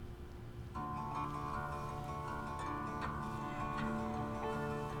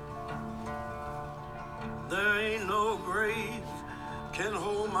grave can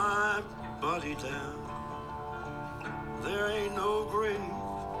hold my body down. There ain't no grave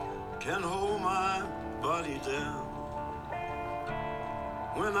can hold my body down.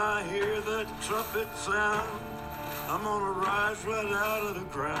 When I hear that trumpet sound, I'm gonna rise right out of the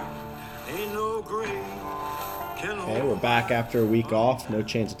ground. Ain't no grave can hold. Okay, we're back after a week off. No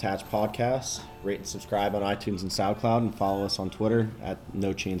Chains Attached podcast. Rate and subscribe on iTunes and SoundCloud, and follow us on Twitter at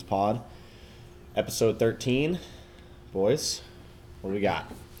No Chains Pod. Episode 13, boys. What do we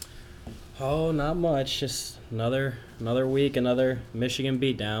got? Oh, not much. Just another week, another Michigan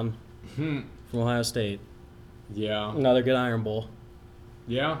beatdown from Ohio State. Yeah. Another good Iron Bowl.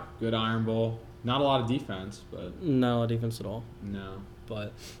 Yeah, good Iron Bowl. Not a lot of defense, but No defense at all. no.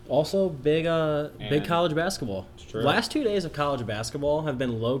 But also big college basketball. It's true. Last 2 days of college basketball have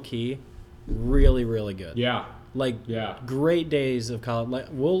been low key, really, really good. Yeah. Yeah. Great days of college. Like,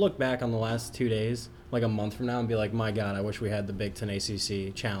 we'll look back on the last 2 days, like a month from now, and be like, my God, I wish we had the Big Ten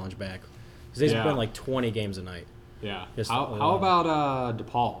ACC challenge back. Because they've been like 20 games a night. Yeah. Just How about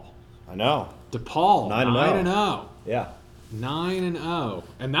DePaul? I know. DePaul 9-0. Yeah. 9-0.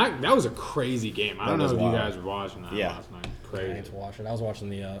 And that was a crazy game. I don't know if you guys were watching that last night. I Crazy. need to watch it. I was watching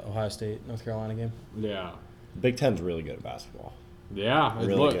the Ohio State North Carolina game. Yeah. Big Ten's really good at basketball. Yeah.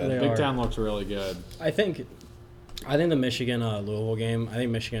 Really good. Big Ten looks really good. I think the Michigan Louisville game. I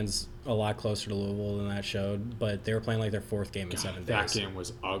think Michigan's a lot closer to Louisville than that showed. But they were playing like their fourth game in 7 days. That game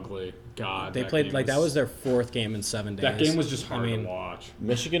was ugly. God. They played like that was their fourth game in 7 days. That game was just hard to watch.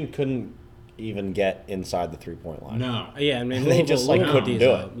 Michigan couldn't even get inside the 3-point line. No. Yeah, I mean They Louisville, just, like, Louisville couldn't D's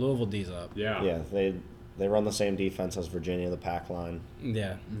do up. Louisville D's up. Yeah. Yeah, they run the same defense as Virginia, the pack line.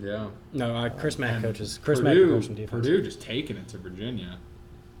 Yeah. Yeah. No, Chris Mack And coaches. Chris Mack coaches some defense. Purdue just taking it to Virginia.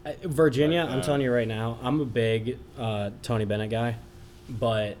 Virginia, Like I'm telling you right now, I'm a big Tony Bennett guy,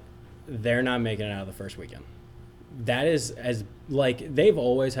 but they're not making it out of the first weekend. That is like they've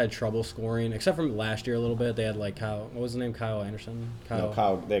always had trouble scoring, except from last year a little bit. They had like what was his name? Kyle Anderson? They had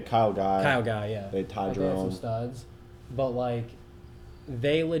Kyle Guy. Kyle Guy, yeah. They had Ty Like, they had some Jerome. studs. But like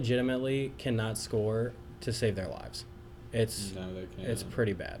they legitimately cannot score to save their lives. It's No, they can't. It's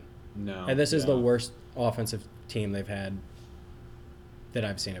pretty bad. No. And this is the worst offensive team they've had that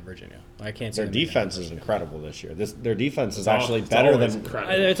I've seen at Virginia. I can't see Their them beating defense is Virginia. incredible this year. Their defense is It's actually always better than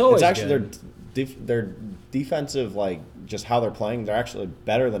incredible. It's always it's actually good. their defensive, like just how they're playing. They're actually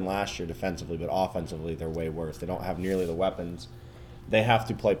better than last year defensively, but offensively they're way worse. They don't have nearly the weapons. They have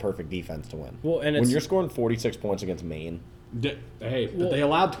to play perfect defense to win. Well, and when it's- you're scoring 46 points against Maine, But they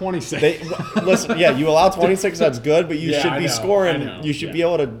allowed 26. listen, yeah, you allow 26. That's good, but you Yeah, should I be know, scoring. I know, You should yeah. be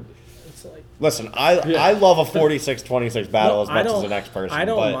able to. It's like Listen, I love a 46-26 battle No, as much as the next person. I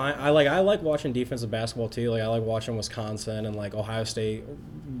don't but mind. I like watching defensive basketball too. Like I like watching Wisconsin and like Ohio State.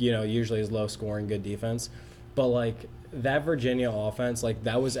 Usually is low scoring, good defense. But like that Virginia offense, like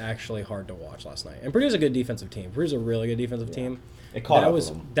that was actually hard to watch last night. And Purdue's a good defensive team. Purdue's a really good defensive team. It caught up was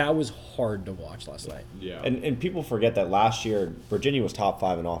with them. that was hard to watch last night. Yeah. And people forget that last year Virginia was top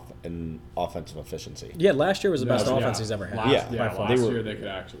 5 in offensive efficiency. Yeah, last year was the best No, offense yeah. he's ever had. Last, Yeah, by far. last They were- year they could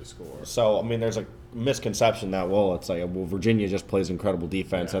actually score. So I mean, there's a misconception that it's like Virginia just plays incredible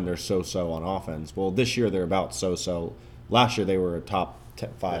defense and they're so-so on offense. Well, this year they're about so-so. Last year they were a top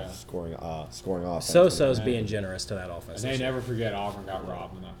 5 scoring offense. So-so's being generous to that offense. And they never forget Auburn got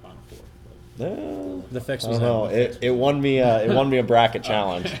robbed in that Final Four. The fix I was don't know. in. It won me a bracket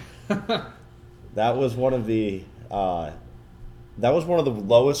challenge. That was one of the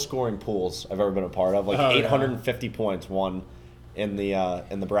lowest scoring pools I've ever been a part of. Like 850 points won in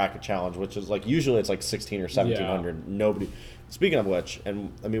the bracket challenge, which is like usually it's like 16 or 1700. Nobody. Speaking of which,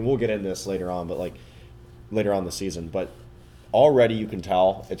 and I mean we'll get into this later on, but like later on the season, but already you can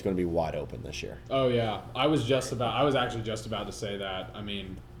tell it's going to be wide open this year. Oh yeah, I was actually just about to say that. I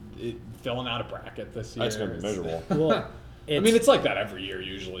mean, filling out a bracket this year. It's going to be miserable. Well, I mean, it's like that every year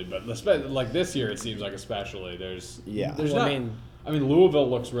usually, but like this year, it seems like especially there's Well, not. I mean, Louisville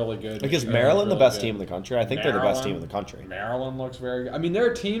looks really good. Like is Michigan Maryland the looks really best good. team in the country? I think they're the best team in the country. Maryland looks very good. I mean, there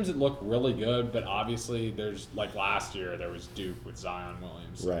are teams that look really good, but obviously there's like last year there was Duke with Zion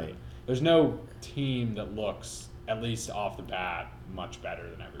Williams. Right. There's no team that looks, at least off the bat, much better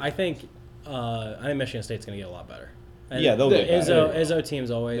than everybody. I think Michigan State's going to get a lot better. And Yeah, they'll the get better. Izzo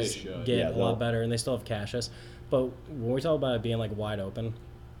teams always They should. get Yeah, a they'll- lot better, and they still have Cassius. But when we talk about it being like wide open,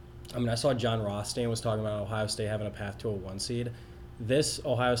 I mean, I saw John Rothstein was talking about Ohio State having a path to a 1 seed. This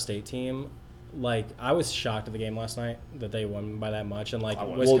Ohio State team, like, I was shocked at the game last night that they won by that much, and like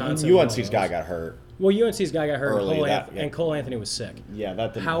Well, Wisconsin. UNC's guy got hurt. Well, UNC's guy got hurt, Early, and Cole Anthony was sick. Yeah,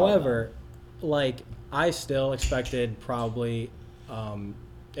 that didn't help. However, like I still expected probably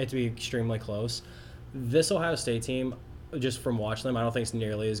it to be extremely close. This Ohio State team, just from watching them, I don't think it's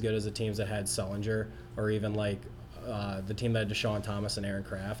nearly as good as the teams that had Sullinger or even like the team that had Deshaun Thomas and Aaron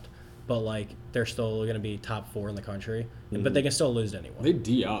Kraft. But like they're still going to be top 4 in the country, but they can still lose to anyone. They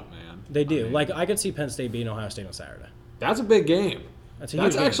D up, man. They do. I mean, Like I could see Penn State beating Ohio State on Saturday. that's a big game. That's a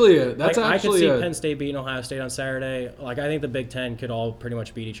That's huge game. actually a. That's Like, actually I could see a. Penn State beating Ohio State on Saturday. Like I think the Big Ten could all pretty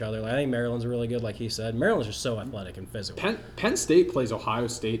much beat each other. Like I think Maryland's really good, like he said. Maryland's just so athletic and physical. Penn State plays Ohio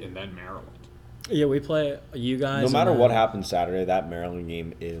State and then Maryland. Yeah, we play you guys. No and matter then- what happens Saturday, that Maryland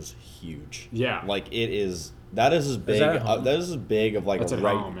game is huge. Yeah. Like it is. That is as big. that at home? That is as big of like That's a at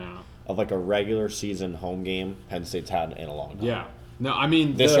home, yeah. of like a regular season home game Penn State's had in a long time. Yeah. No, I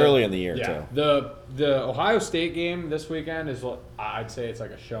mean This early in the year, yeah, too. The Ohio State game this weekend is I'd say it's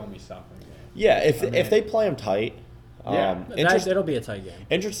like a show me something game. Yeah, if they play them tight. Yeah. It'll be a tight game.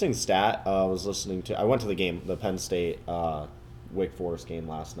 Interesting stat. I was listening to. I went to the game, the Penn State Wake Forest game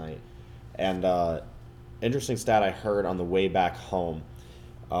last night, and interesting stat I heard on the way back home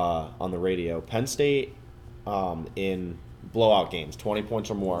on the radio. Penn State in blowout games, 20 points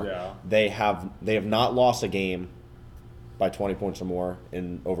or more. Yeah. They have not lost a game by 20 points or more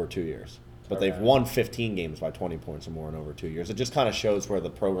in over 2 years. But they've Okay. won 15 games by 20 points or more in over 2 years. It just kind of shows where the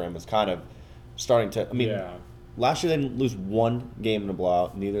program is kind of starting to. I mean, Yeah. last year they didn't lose one game in a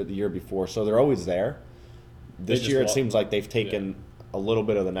blowout, neither the year before, so they're always there. This just year it lost. seems like they've taken a little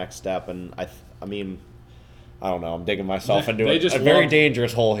bit of the next step, and I mean, I don't know. I'm digging myself into They a just very love-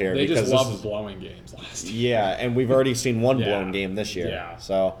 dangerous hole here They because just this loved is, blowing games last year. yeah, and we've already seen one Yeah. blown game this year. Yeah.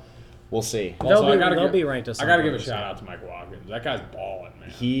 So we'll see. They'll be ranked as I gotta give a something. shout out to Mike Watkins. That guy's balling,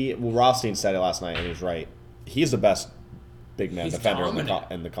 man. Rothstein said it last night, and he was right. He's the best big man He's defender dominant.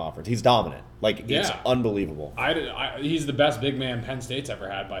 in the conference. He's dominant. Like it's Yeah. unbelievable. He's the best big man Penn State's ever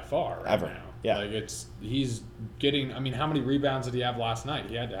had by far. Right Ever. now. Yeah. Like he's getting. I mean, how many rebounds did he have last night?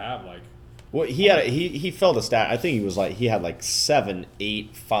 He had to have like. Well, he filled a stat. I think he had like 7,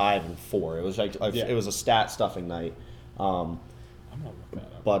 8, 5, and 4. It was like Yeah. it was a stat stuffing night. I'm gonna look that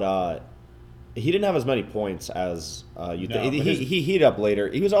up. But he didn't have as many points as you No, think. but his- He heated up later.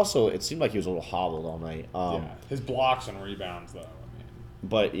 He was also. It seemed like he was a little hobbled all night. Yeah. His blocks and rebounds, though. I mean,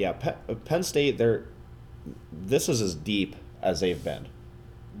 But yeah, Penn State. This is as deep as they've been.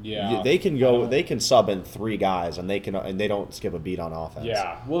 yeah. They can I go. don't- They can sub in 3 guys, and they don't skip a beat on offense.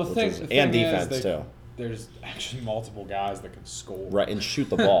 Yeah. Well, the thing and is, defense too. There's actually multiple guys that can score. Right, and shoot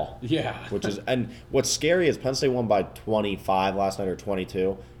the ball. Yeah. Which is, and what's scary is Penn State won by 25 last night or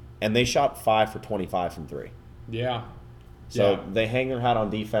 22, and they shot 5 for 25 from 3. Yeah. So Yeah. they hang their hat on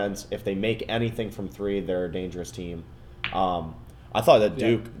defense. If they make anything from 3, they're a dangerous team. I thought that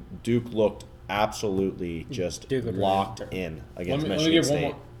Yeah. Duke looked absolutely just Duke looked locked in against Let me Michigan give State.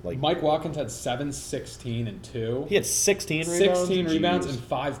 one more. Like Mike Watkins had 7, 16, and 2. he had 16 rebounds. 16 rebounds Jeez. and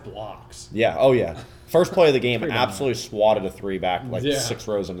 5 blocks. Yeah. Oh yeah. First play of the game, Pretty absolutely swatted a 3 back like Yeah. 6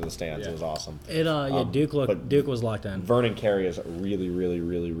 rows into the stands. Yeah. It was awesome. Duke Duke was locked in. Vernon Carey is really, really,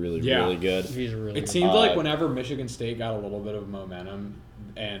 really, really, Yeah. really good. He's really It good. seemed like whenever Michigan State got a little bit of momentum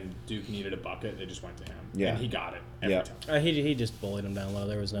and Duke needed a bucket, they just went to him. Yeah. And he got it every Yeah. time. He just bullied him down low.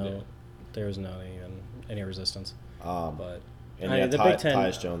 There was no Yeah. any resistance. But And yeah, the Ty- Big Ten.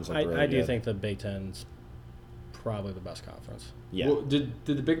 Tyus Jones looked really I do good. think the Big Ten's probably the best conference. Yeah. Well, did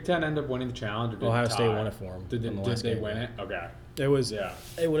the Big Ten end up winning the challenge? Or did Ohio it State tie? won it for 'em Did in the they last game. win it? Okay. It was. Yeah.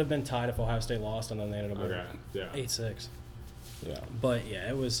 It would have been tied if Ohio State lost, and then they ended up Okay. Yeah. 8-6. yeah. But yeah,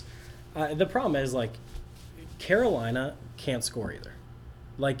 it was. The problem is like Carolina can't score either.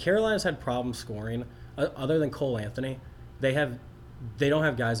 Like Carolina's had problems scoring. Other than Cole Anthony, they don't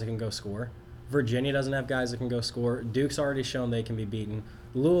have guys that can go score. Virginia doesn't have guys that can go score. Duke's already shown they can be beaten.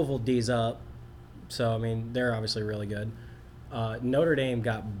 Louisville D's up, so I mean they're obviously really good. Notre Dame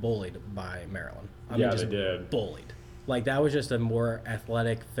got bullied by Maryland. I Yeah, mean, just they did. bullied. Like that was just a more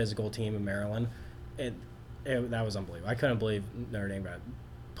athletic, physical team in Maryland. That was unbelievable. I couldn't believe Notre Dame got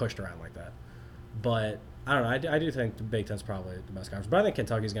pushed around like that. But I don't know. I do think the Big Ten's probably the best conference. But I think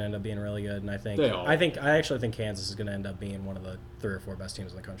Kentucky's going to end up being really good, and I think They are. I actually think Kansas is going to end up being one of the 3 or 4 best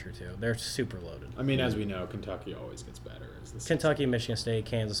teams in the country too. They're super loaded. I mean, as we know, Kentucky always gets better. As the season- Kentucky, Michigan State,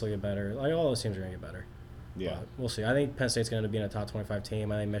 Kansas will get better. Like all those teams are going to get better. Yeah. But we'll see. I think Penn State's going to end up being a top 25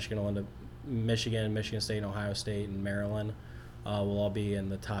 team. I think Michigan will end up Michigan State, and Ohio State, and Maryland will all be in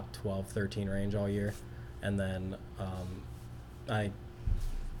the top 12, 13 range all year. And then I think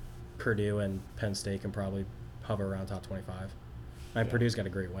Purdue and Penn State can probably hover around top 25. Purdue's got a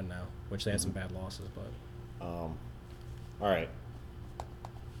great win now, which they had some bad losses, but All right.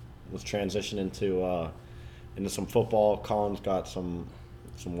 Let's transition into some football. Colin's got some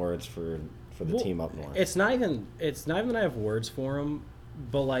words for the Well, team up north. It's not even that I have words for him,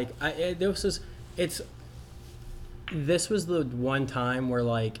 but like this was the one time where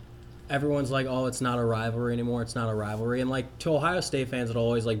like everyone's like, oh, it's not a rivalry anymore. It's not a rivalry. And like to Ohio State fans, it'll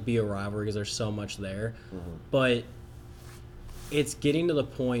always like be a rivalry because there's so much there. But it's getting to the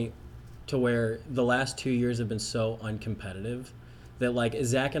point to where the last 2 years have been so uncompetitive that like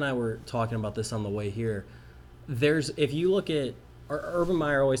Zach and I were talking about this on the way here. If you look at Urban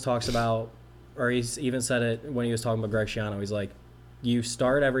Meyer always talks about, or he's even said it when he was talking about Greg Schiano. He's like, you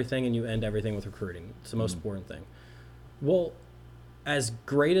start everything and you end everything with recruiting. It's the most important thing. Well, as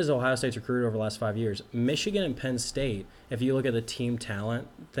great as Ohio State's recruited over the last 5 years, Michigan and Penn State, if you look at the team talent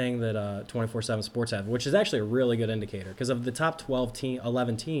thing that 24/7 Sports have, which is actually a really good indicator, because of the top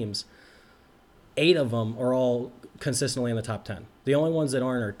 11 teams, 8 of them are all consistently in the top 10. The only ones that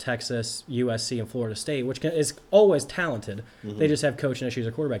aren't are Texas, USC, and Florida State, which is always talented. They just have coaching issues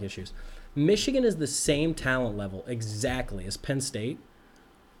or quarterback issues. Michigan is the same talent level exactly as Penn State,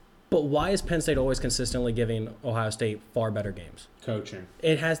 but why is Penn State always consistently giving Ohio State far better games? Coaching.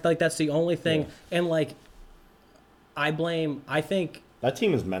 It has, like, that's the only thing. Yeah. And, like, I think that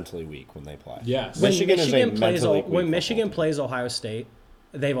team is mentally weak when they play. Yes. when Michigan plays Ohio State,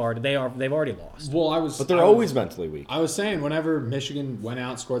 they've already lost. Well, but they're always mentally weak. I was saying whenever Michigan went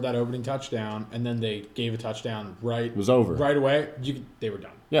out, scored that opening touchdown, and then they gave a touchdown it was over right away. They were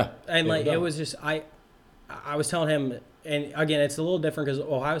done. Yeah, and like it was just I was telling him, and again, it's a little different because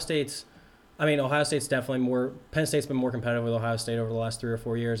Ohio State's definitely more. Penn State's been more competitive with Ohio State over the last 3 or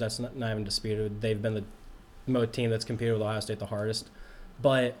 4 years. That's not even disputed. They've been the team that's competed with Ohio State the hardest.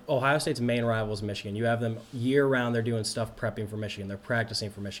 But Ohio State's main rival is Michigan. You have them year-round. They're doing stuff prepping for Michigan. They're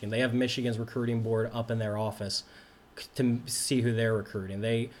practicing for Michigan. They have Michigan's recruiting board up in their office to see who they're recruiting.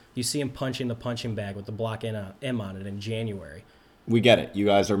 You see them punching the punching bag with the block M on it in January. We get it. You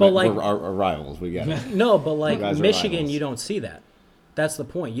guys are our rivals. We get it. No, but like Michigan, you don't see that. That's the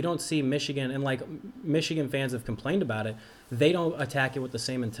point. You don't see Michigan, and like Michigan fans have complained about it. They don't attack it with the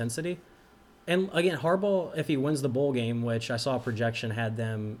same intensity. And again, Harbaugh, if he wins the bowl game, which I saw a projection had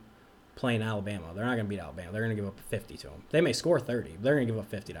them playing Alabama, they're not going to beat Alabama. They're going to give up 50 to them. They may score 30. They're going to give up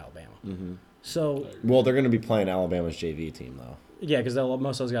 50 to Alabama. Mm-hmm. So, well, they're going to be playing Alabama's JV team, though. Yeah, because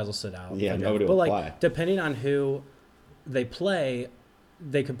most of those guys will sit out. Yeah, nobody will play. Depending on who they play,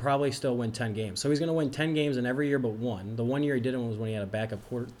 they could probably still win 10 games. So he's going to win 10 games in every year but one. The 1 year he didn't was when he had a backup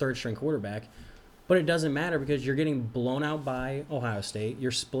third-string quarterback. But it doesn't matter because you're getting blown out by Ohio State.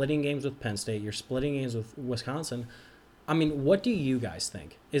 You're splitting games with Penn State. You're splitting games with Wisconsin. I mean, what do you guys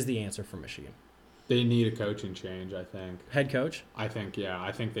think is the answer for Michigan? They need a coaching change, I think. Head coach? I think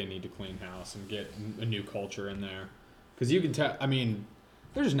they need to clean house and get a new culture in there. Because you can tell, I mean,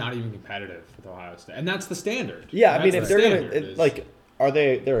 they're just not even competitive with Ohio State. And that's the standard. Yeah, I mean, if they're going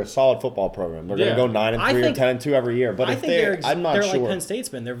to, they're a solid football program. They're going to go 9-3 or 10-2 every year. But I'm not sure. They're like Penn State's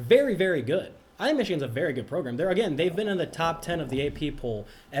been. They're very, very good. I think Michigan's a very good program. They've been in the top 10 of the AP poll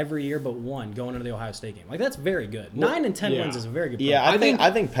every year but one going into the Ohio State game. Like, that's very good. 9 and 10 wins is a very good program. Yeah, I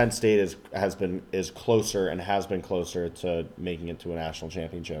think Penn State is closer and has been closer to making it to a national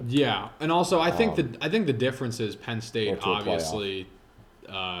championship. Yeah, and also I think the difference is Penn State obviously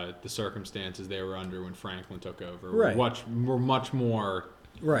the circumstances they were under when Franklin took over were much more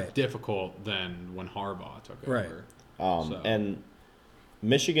difficult than when Harbaugh took over. And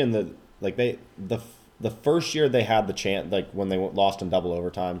Michigan, the first year they had the chance, like when they lost in double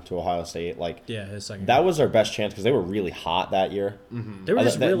overtime to Ohio State, his second that was their best chance because they were really hot that year. Mm-hmm. They were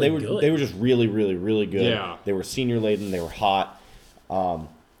just really good. They were just really, really, really good. Yeah. They were senior laden. They were hot, and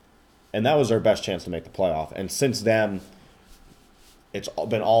that was their best chance to make the playoff. And since then, it's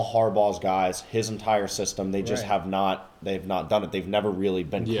been all Harbaugh's guys, his entire system. They just have not. They've not done it. They've never really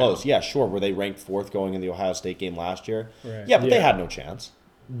been close. Yeah, sure. Were they ranked 4th going in the Ohio State game last year? Right. Yeah, but they had no chance.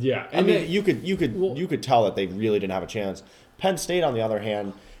 Yeah, I mean, you could tell that they really didn't have a chance. Penn State, on the other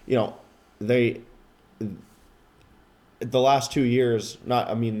hand, the last 2 years,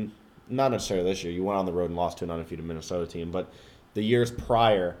 not necessarily this year. You went on the road and lost to an undefeated Minnesota team, but the years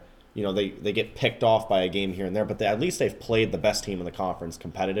prior, they get picked off by a game here and there. But at least they've played the best team in the conference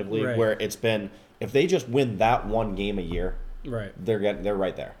competitively. Where it's been, if they just win that one game a year, they're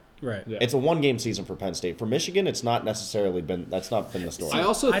right there. Right. Yeah. It's a 1-game season for Penn State. For Michigan, it's not necessarily been. That's not been the story. I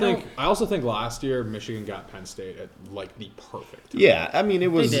also think last year Michigan got Penn State at the perfect time. Yeah, I mean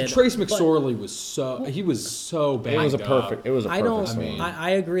it was. Trace McSorley was so bad. It was a perfect. I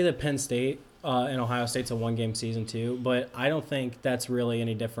agree that Penn State and Ohio State's a 1-game season too, but I don't think that's really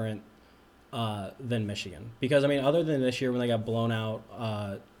any different than Michigan because other than this year when they got blown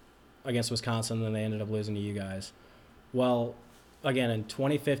out against Wisconsin, and then they ended up losing to you guys. Well. Again, in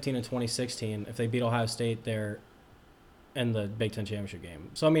 2015 and 2016, if they beat Ohio State, they're in the Big Ten championship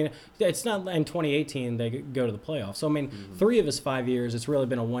game. So, I mean, it's not in 2018 they go to the playoffs. So, I mean, 3 of his 5 years, it's really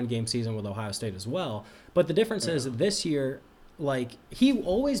been a one-game season with Ohio State as well. But the difference is this year, like, he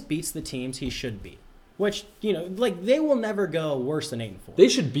always beats the teams he should beat. Which, you know, like, they will never go worse than 8-4. They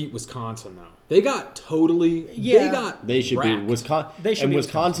should beat Wisconsin, though. They got totally. Yeah. They should wrecked. be Wisconsin. And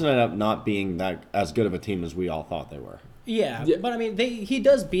Wisconsin ended up not being that as good of a team as we all thought they were. Yeah, but I mean, he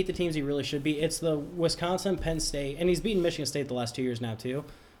does beat the teams he really should beat. It's the Wisconsin, Penn State, and he's beaten Michigan State the last 2 years now too.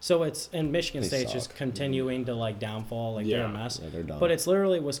 So it's and Michigan State's just continuing to like downfall, like they're a mess. Yeah, they're done. But it's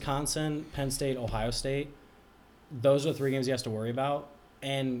literally Wisconsin, Penn State, Ohio State. Those are the 3 games he has to worry about,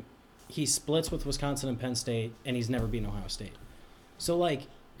 and he splits with Wisconsin and Penn State, and he's never beaten Ohio State. So like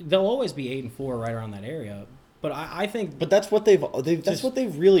they'll always be 8-4 right around that area. But I think, but that's what that's what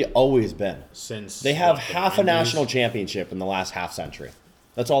they've really always been. Since they have half a national championship in the last half century.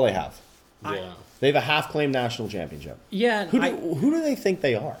 That's all they have. Yeah, they have a half-claimed national championship. Yeah, who do they think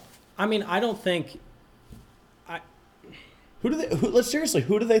they are? I mean, I don't think. Who do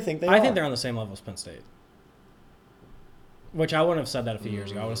they think they are? I think they're on the same level as Penn State. Which I wouldn't have said that a few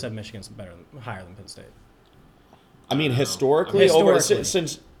years ago. I would have said Michigan's higher than Penn State. I mean, historically.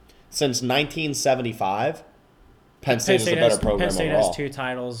 Since 1975. Penn State is a better program Penn State overall. has 2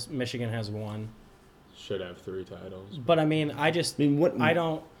 titles. Michigan has 1. Should have 3 titles. But I mean,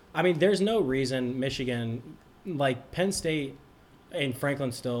 there's no reason Michigan, like Penn State, and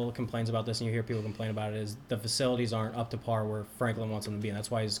Franklin still complains about this, and you hear people complain about it, is the facilities aren't up to par where Franklin wants them to be, and that's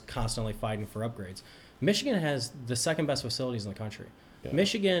why he's constantly fighting for upgrades. Michigan has the second best facilities in the country. Yeah.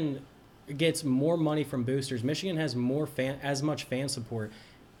 Michigan gets more money from boosters. Michigan has as much fan support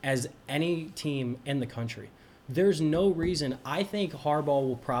as any team in the country. There's no reason. I think Harbaugh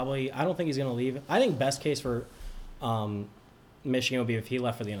will probably – I don't think he's going to leave. I think best case for Michigan would be if he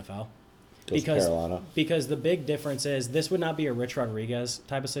left for the NFL. Because the big difference is this would not be a Rich Rodriguez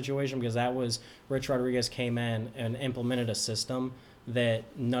type of situation, because that was – Rich Rodriguez came in and implemented a system that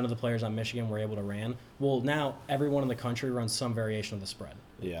none of the players on Michigan were able to run. Well, now everyone in the country runs some variation of the spread.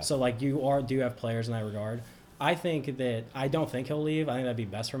 Yeah. So, like, do have players in that regard. I don't think he'll leave. I think that'd be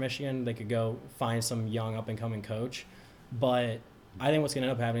best for Michigan. They could go find some young up-and-coming coach. But I think what's going to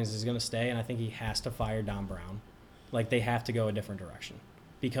end up happening is he's going to stay, and I think he has to fire Don Brown. Like, they have to go a different direction.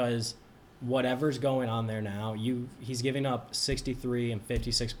 Because whatever's going on there now, he's giving up 63 and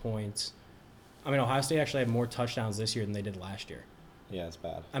 56 points. I mean, Ohio State actually had more touchdowns this year than they did last year. Yeah, it's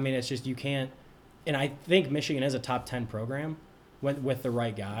bad. I mean, it's just you can't – and I think Michigan is a top 10 program with the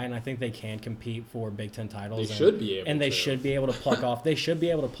right guy, and I think they can compete for Big Ten titles. They should be able to. And they should be able to pluck off – they should be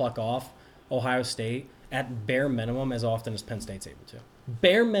able to pluck off Ohio State at bare minimum as often as Penn State's able to.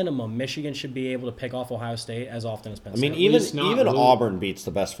 Bare minimum, Michigan should be able to pick off Ohio State as often as Penn State. I mean, even Auburn beats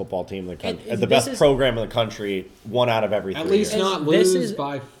the best football team in the country, the best program in the country, 1 out of every 3 years. At least not lose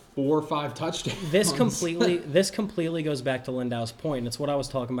by 4 or 5 touchdowns. This completely goes back to Lindau's point, and it's what I was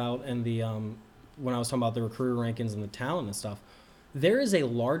talking about in the when I was talking about the recruiter rankings and the talent and stuff. There is a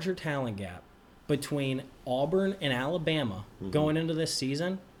larger talent gap between Auburn and Alabama going into this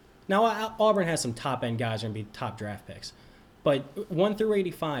season. Now, Auburn has some top-end guys going to be top draft picks. But 1 through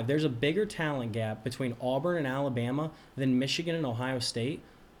 85, there's a bigger talent gap between Auburn and Alabama than Michigan and Ohio State.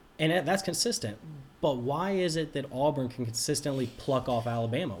 And that's consistent. But why is it that Auburn can consistently pluck off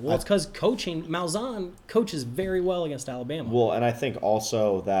Alabama? Well, it's because Malzahn coaches very well against Alabama. Well, and I think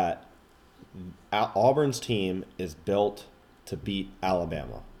also that Auburn's team is built to beat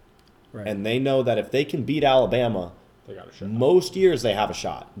Alabama. Right. And they know that if they can beat Alabama, they got a shot. Most years they have a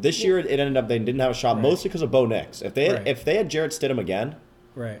shot. This year it ended up they didn't have a shot, mostly because of Bo Nix. If they had Jarrett Stidham again,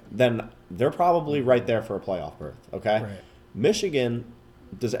 then they're probably right there for a playoff berth. Okay, right. Michigan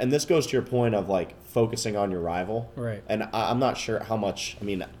does, and this goes to your point of like focusing on your rival. Right. And I'm not sure how much. I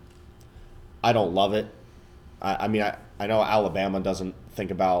mean, I don't love it. I know Alabama doesn't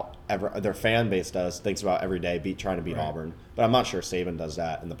think about their fan base thinks about every day trying to beat Auburn, but I'm not sure Saban does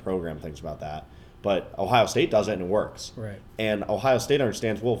that and the program thinks about that. But Ohio State does it and it works. Right. And Ohio State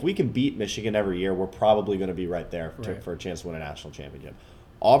understands, well, if we can beat Michigan every year, we're probably going to be right there for a chance to win a national championship.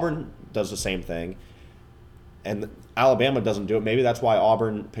 Auburn does the same thing. And Alabama doesn't do it. Maybe that's why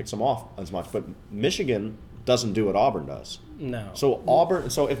Auburn picks them off as much. But Michigan doesn't do what Auburn does. No.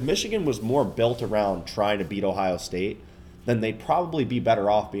 So if Michigan was more built around trying to beat Ohio State, then they'd probably be better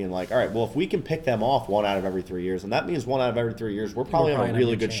off being like, all right, well, if we can pick them off 1 out of every 3 years, and that means 1 out of every 3 years, we're probably on a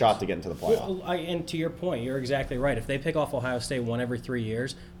really good shot to get into the playoff. Well, and to your point, you're exactly right. If they pick off Ohio State 1 every 3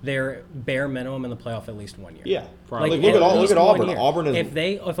 years, they're bare minimum in the playoff at least 1 year. Yeah, probably. Look at Auburn. Auburn is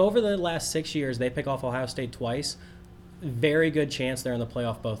if over the last 6 years they pick off Ohio State twice, very good chance they're in the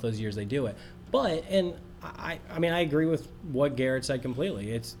playoff both those years they do it. But, and I mean, I agree with what Garrett said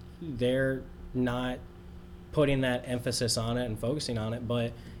completely. They're not putting that emphasis on it and focusing on it,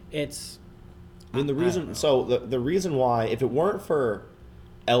 but it's. I mean, the reason why, if it weren't for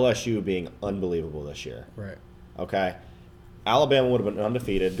LSU being unbelievable this year, right? Okay, Alabama would have been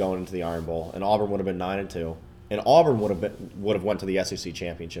undefeated going into the Iron Bowl, and Auburn would have been 9-2, and Auburn would have went to the SEC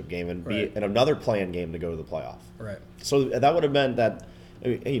championship game and be in another play-in game to go to the playoff. Right. So that would have meant that,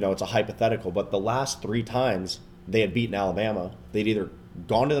 it's a hypothetical, but the last 3 times they had beaten Alabama, they'd either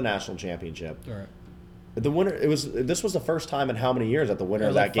gone to the national championship. Right. The winner. This was the first time in how many years that the winner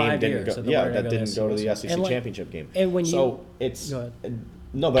of that game didn't go. Yeah, that didn't go to the SEC championship game. And when it's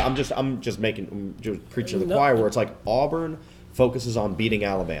no, but I'm just preaching to the choir where it's like Auburn focuses on beating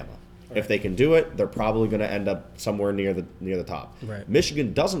Alabama. Right. If they can do it, they're probably going to end up somewhere near the top. Right.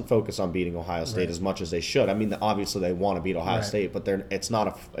 Michigan doesn't focus on beating Ohio State as much as they should. I mean, obviously they want to beat Ohio State, but it's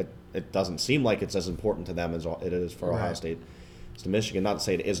not it doesn't seem like it's as important to them as it is for Ohio State. It's to Michigan. Not to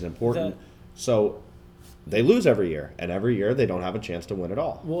say it isn't important. So they lose every year, and every year they don't have a chance to win at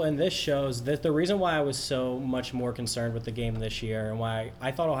all. Well, and this shows that the reason why I was so much more concerned with the game this year and why I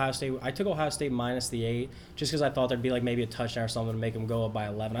thought I took Ohio State minus the 8 just because I thought there'd be like maybe a touchdown or something to make them go up by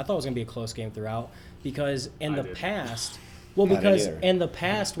 11. I thought it was going to be a close game throughout because in the past,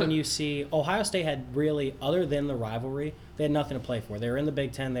 when you see Ohio State had really, other than the rivalry, they had nothing to play for. They were in the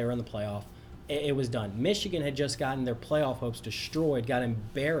Big Ten, they were in the playoff. It was done. Michigan had just gotten their playoff hopes destroyed, got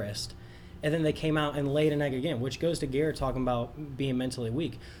embarrassed. And then they came out and laid an egg again, which goes to Garrett talking about being mentally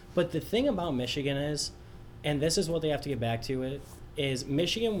weak. But the thing about Michigan is, and this is what they have to get back to, is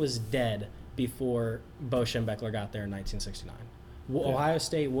Michigan was dead before Bo Schembechler got there in 1969. Yeah. Ohio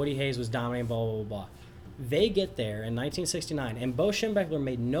State, Woody Hayes was dominating, blah, blah, blah, blah. They get there in 1969, and Bo Schembechler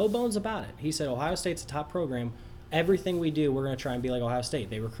made no bones about it. He said, Ohio State's a top program. Everything we do, we're going to try and be like Ohio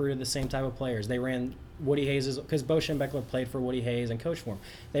State. They recruited the same type of players. They ran Woody Hayes, because Bo Schembechler played for Woody Hayes and coached for him.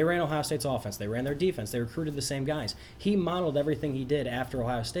 They ran Ohio State's offense. They ran their defense. They recruited the same guys. He modeled everything he did after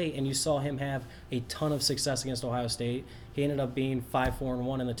Ohio State, and you saw him have a ton of success against Ohio State. He ended up being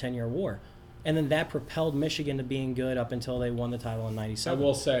 5-4-1 in the 10-year war. And then that propelled Michigan to being good up until they won the title in '97. I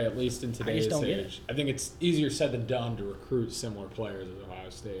will say, at least in today's age, I think it's easier said than done to recruit similar players as Ohio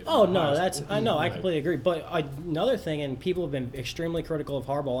State. Oh, no, I completely agree. But another thing, and people have been extremely critical of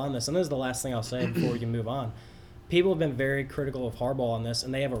Harbaugh on this, and this is the last thing I'll say before we can move on. People have been very critical of Harbaugh on this,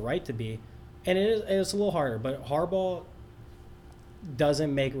 and they have a right to be. And it's a little harder, but Harbaugh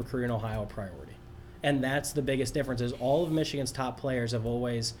doesn't make recruiting Ohio a priority. And that's the biggest difference is all of Michigan's top players have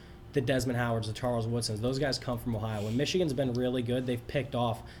always – the Desmond Howards, the Charles Woodsons, those guys come from Ohio. When Michigan's been really good, they've picked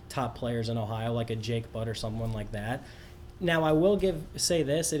off top players in Ohio, like a Jake Butt or someone like that. Now, I will say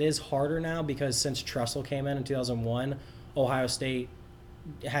this, it is harder now because since Tressel came in 2001, Ohio State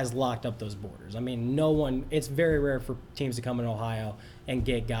has locked up those borders. I mean, it's very rare for teams to come in Ohio and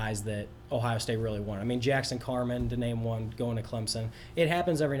get guys that Ohio State really want. I mean, Jackson Carman, to name one, going to Clemson. It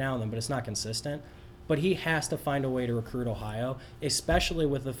happens every now and then, but it's not consistent. But he has to find a way to recruit Ohio, especially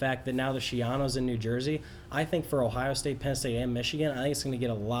with the fact that now the Schiano's in New Jersey. I think for Ohio State, Penn State, and Michigan, I think it's going to get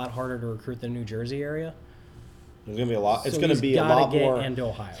a lot harder to recruit the New Jersey area. It's going to be a lot. It's going to be a lot more. It's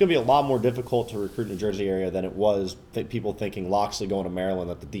going to be a lot more difficult to recruit New Jersey area than it was. People thinking Loxley going to Maryland,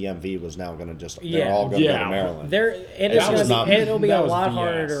 that the DMV was now going to just. They're all going to go to Maryland. It'll be a lot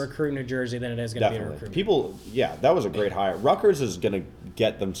harder to recruit New Jersey than it is going to be to recruit. People, that was a great hire. Rutgers is going to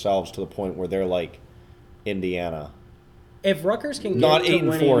get themselves to the point where they're like Indiana. If Rutgers can get not to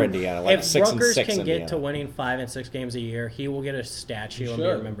 8-4 Indiana, like 6-6 Indiana. If Rutgers can get to winning 5 and 6 games a year, he will get a statue and be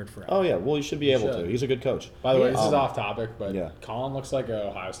remembered forever. Oh yeah, well he should be able to. He's a good coach. By the way, this is off topic, but Colin looks like an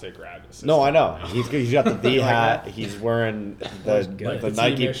Ohio State grad assistant. No, I know. He's got the V hat. He's wearing the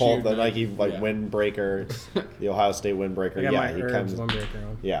Nike windbreaker, the Ohio State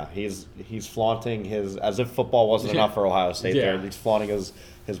windbreaker. Yeah, he's flaunting his as if football wasn't enough for Ohio State. There, he's flaunting his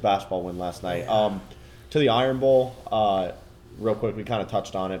basketball win last night. To the Iron Bowl, real quick, we kind of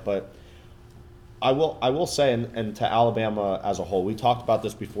touched on it, but I will say, and to Alabama as a whole, we talked about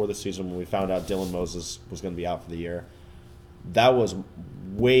this before the season when we found out Dylan Moses was going to be out for the year. That was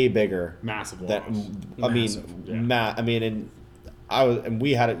way bigger, massive. We had me and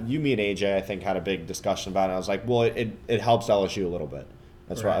AJ, I think, had a big discussion about it. I was like, well, it helps LSU a little bit.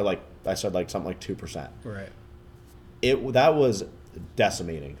 That's why I said something like 2%. Right. That was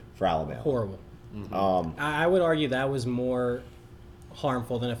decimating for Alabama. Horrible. Mm-hmm. I would argue that was more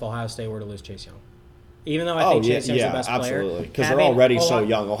harmful than if Ohio State were to lose Chase Young. Even though I think Chase Young's the best player. Absolutely. Because they're already so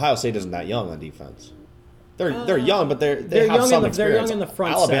young. Ohio State isn't that young on defense. They're young, but they they're have young some They're experience. young in the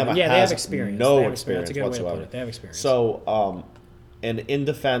front Alabama seven. Yeah, they has have experience. no they have experience That's a good way to whatsoever. put it. They have experience. So, and in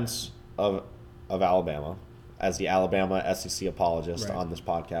defense of Alabama, as the Alabama SEC apologist on this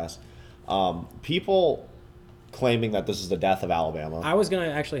podcast, people claiming that this is the death of Alabama. I was going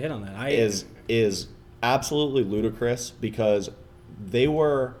to actually hit on that. Is absolutely ludicrous because they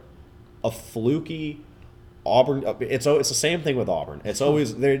were a fluky Auburn. It's the same thing with Auburn. It's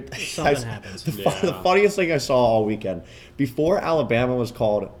always there. Something happens. The funniest thing I saw all weekend before Alabama was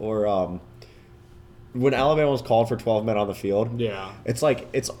called, or when Alabama was called for 12 men on the field. Yeah, it's like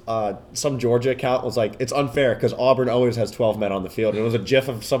some Georgia account was like it's unfair because Auburn always has 12 men on the field. And it was a GIF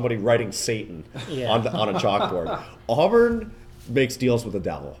of somebody writing Satan on a chalkboard. Auburn makes deals with the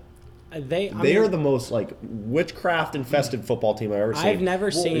devil. They are the most like witchcraft infested football team I've ever seen. I've never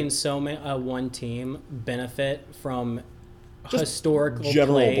seen so many one team benefit from historical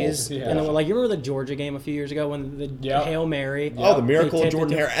plays. Yeah. Like you remember the Georgia game a few years ago when the Hail Mary. Oh, the miracle of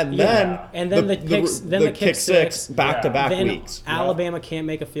Jordan Hare, and then the kick six back-to-back weeks. Alabama can't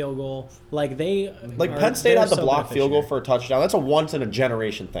make a field goal. Penn State had the blocked field goal for a touchdown. That's a once in a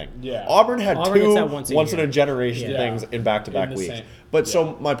generation thing. Yeah. Auburn had two once in a generation things in back-to-back weeks. But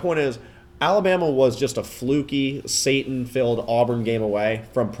so my point is, Alabama was just a fluky, Satan-filled Auburn game away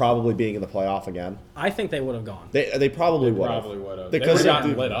from probably being in the playoff again. I think they would have gone. They probably would have. Because they would have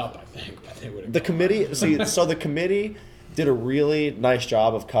gotten lit up, I think. But they would have. The committee, so the committee did a really nice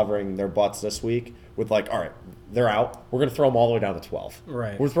job of covering their butts this week with all right, they're out. We're going to throw them all the way down to 12.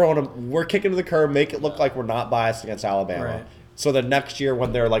 Right. We're throwing them. We're kicking to the curb, make it look like we're not biased against Alabama. Right. So that next year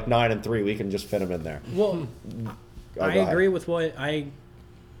when they're 9-3, we can just fit them in there. Well, I agree with what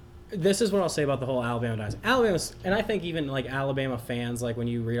This is what I'll say about the whole Alabama dynasty. Alabama's, and I think even Alabama fans, when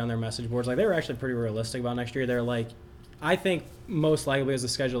you read on their message boards, they were actually pretty realistic about next year. They're I think most likely because the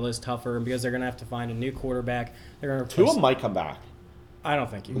schedule is tougher and because they're going to have to find a new quarterback. They're going to Tua might come back. I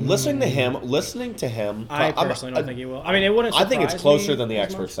don't think he will. Listening to him. I personally don't think he will. I mean, it wouldn't surprise me. I think it's closer than the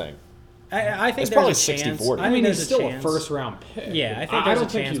experts think. I think it's probably there's a chance. 60-40. I mean, he's still a first-round pick. Yeah, I think there's a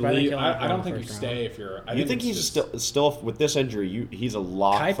chance. I don't think you stay if you're. You think he's still with this injury? He's a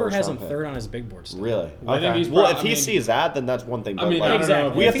lock. Kuiper has him third on his big board still. Really? I think he's. If he sees that, then that's one thing. But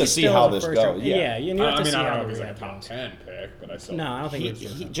exactly. We have to see how this goes. Yeah, you have to see how I don't know if this he's a top 10 pick, but I still. No, I don't think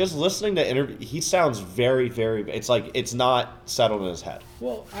he's just listening to interview. He sounds very, very. It's it's not settled in his head.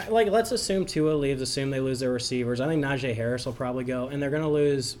 Well, let's assume Tua leaves. Assume they lose their receivers. I think Najee Harris will probably go, and they're going to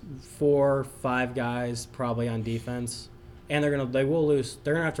lose 4-5 guys probably on defense, and they will lose.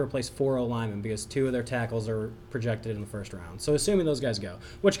 They're going to have to replace 4 linemen because 2 of their tackles are projected in the first round. So assuming those guys go,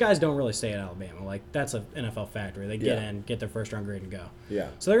 which guys don't really stay at Alabama, that's an NFL factory. They get in, get their first round grade, and go. Yeah.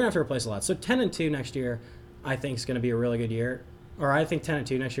 So they're going to have to replace a lot. So 10-2 next year, I think is going to be a really good year, or I think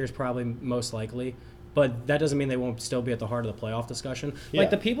 10-2 next year is probably most likely. But that doesn't mean they won't still be at the heart of the playoff discussion. Yeah.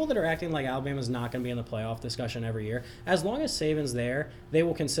 The people that are acting like Alabama's not going to be in the playoff discussion every year, as long as Saban's there, they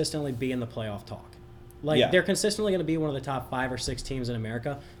will consistently be in the playoff talk. They're consistently going to be one of the top 5 or 6 teams in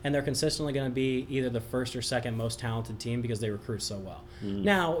America, and they're consistently going to be either the first or second most talented team because they recruit so well.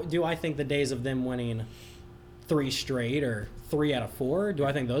 Now, do I think the days of them winning 3 straight or 3 out of 4, do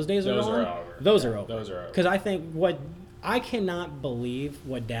I think those days are gone? Those are over. Those are over. Because I think I cannot believe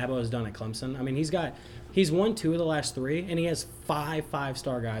what Dabo has done at Clemson. I mean, he's won 2 of the last 3, and he has 5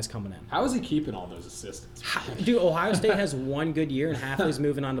 5-star guys coming in. How is he keeping all those assistants? Dude, Ohio State has one good year, and Hafley's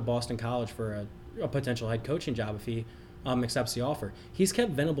moving on to Boston College for a potential head coaching job if he accepts the offer. He's kept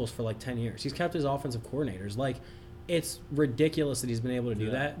Venables for 10 years. He's kept his offensive coordinators. It's ridiculous that he's been able to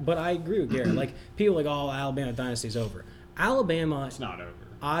do that. But I agree with Garrett. People Alabama dynasty's over. Alabama, it's not over.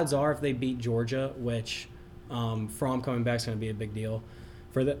 Odds are if they beat Georgia, which Fromm coming back is going to be a big deal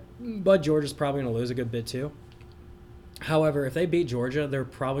but Georgia's probably going to lose a good bit too. However, if they beat Georgia, they're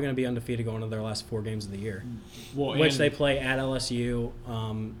probably going to be undefeated going into their last 4 games of the year, which they play at LSU.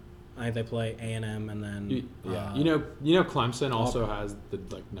 I think they play A&M and then Clemson also has the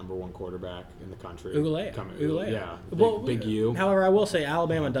number 1 quarterback in the country. Ugalea. Yeah, big U. However, I will say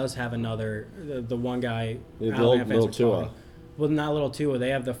Alabama does have another the one guy. Little Tua. Well, not little Tua. They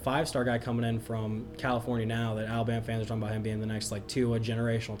have the 5-star guy coming in from California now that Alabama fans are talking about him being the next Tua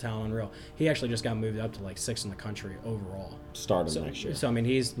generational talent unreal. He actually just got moved up to 6th in the country overall. Starting next year. So I mean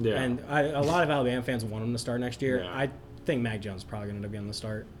a lot of Alabama fans want him to start next year. Yeah. I think Mac Jones is probably going to be on the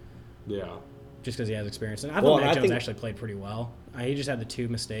start. Yeah. Just because he has experience. And I thought Mac Jones actually played pretty well. He just had the 2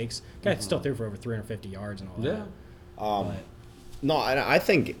 mistakes. Guy still threw for over 350 yards and all that. Yeah. No, I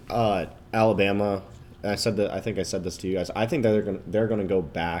think Alabama. I think I said this to you guys. I think that they're gonna go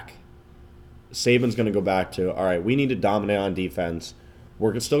back. Saban's gonna go back to all right. We need to dominate on defense.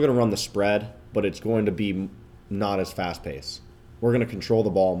 We're still gonna run the spread, but it's going to be not as fast paced. We're going to control the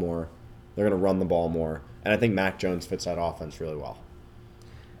ball more. They're going to run the ball more, and I think Mac Jones fits that offense really well.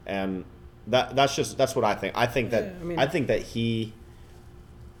 And that's what I think. I think that he.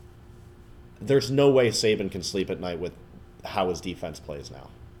 There's no way Saban can sleep at night with how his defense plays now.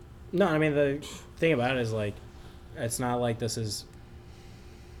 No, I mean the thing about it is like, it's not like this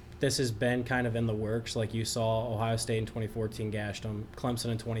has been kind of in the works. Like you saw Ohio State in 2014 gashed them, Clemson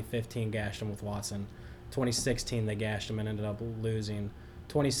in 2015 gashed them with Watson, 2016 they gashed them and ended up losing.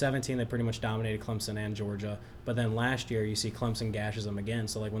 2017 they pretty much dominated Clemson and Georgia, but then last year you see Clemson gashes them again.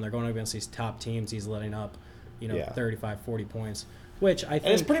 So like when they're going against these top teams, he's letting up, 35, 40 points. Which I think,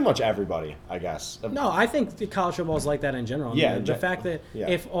 and it's pretty much everybody, I guess. No, I think the college football is like that in general. Yeah, the fact that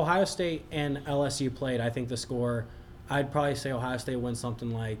if Ohio State and LSU played, I think the score, I'd probably say Ohio State wins something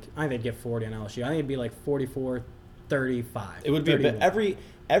like, I think they'd get 40 on LSU. I think it'd be like 44-35. It would be a bit,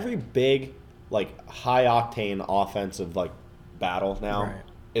 every big like high octane offensive like battle now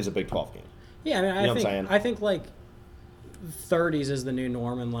is a Big 12 game. Yeah, I mean, what I'm saying? I think like 30s is the new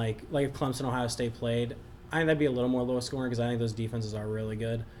norm, and like if Clemson Ohio State played, I think that'd be a little more low scoring because I think those defenses are really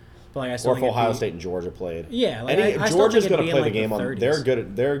good. But like I still think if Ohio State and Georgia played. Yeah, like Georgia's going to play the like game on. They're good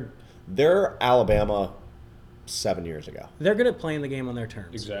at they're Alabama 7 years ago. They're good at playing the game on their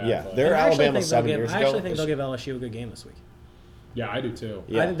terms. Exactly. Yeah, they're Alabama 7 years ago. I actually think they'll give LSU a good game this week. Yeah, I do too.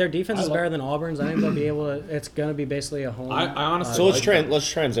 Yeah. I think their defense is better than Auburn's. I think they'll be able to. It's going to be basically a home. I honestly. So let's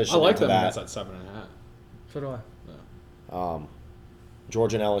transition. I like them against that 7.5. So do I. Yeah.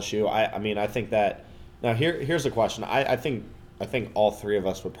 Georgia and LSU. I mean, I think that. Now here's the question. I think all three of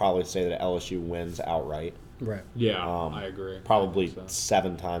us would probably say that LSU wins outright. Right. Yeah, I agree. Probably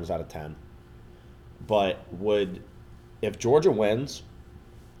 7 times out of 10. But if Georgia wins,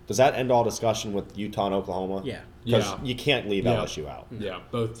 does that end all discussion with Utah and Oklahoma? Yeah. Because you can't leave LSU out. Yeah,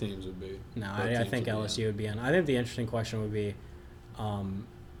 both teams would be. No, I think LSU would be in. I think the interesting question would be,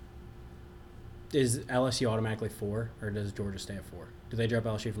 is LSU automatically 4, or does Georgia stay at 4? Do they drop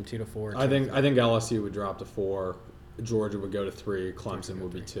LSU from 2 to 4? I think LSU would drop to 4. Georgia would go to 3. Clemson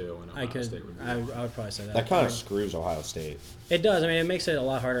would be 2, and Ohio State would be 1. I would probably say that. That kind of screws Ohio State. It does. I mean, it makes it a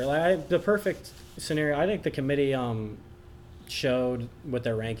lot harder. Like the perfect scenario, I think the committee showed with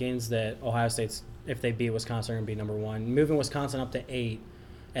their rankings that Ohio State's, if they beat Wisconsin, are going to be number 1. Moving Wisconsin up to 8,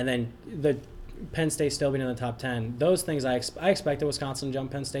 and then the Penn State still being in the top 10. Those things I expected Wisconsin to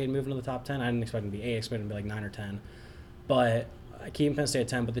jump Penn State and move into the top 10. I didn't expect them to be 8. I expected them to be like 9 or 10. But keeping Penn State at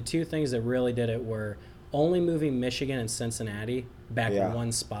 10. But the two things that really did it were only moving Michigan and Cincinnati back in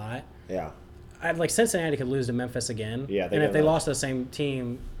one spot. Yeah. Cincinnati could lose to Memphis again. Yeah, and if they lost to the same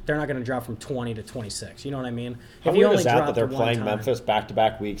team, they're not going to drop from 20 to 26. You know what I mean? How weird is that they're playing Memphis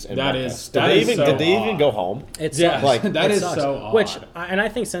back-to-back weeks? In Memphis. Did they even go home? It's that is so odd. I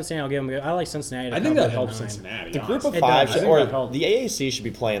think Cincinnati will give them. I like Cincinnati. I think that helps Cincinnati. The group of 5 the AAC should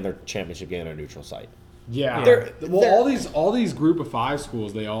be playing their championship game at a neutral site. Yeah. All these group of 5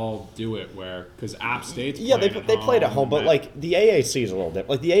 schools, they all do it because App State's they played at home, but like the AAC is a little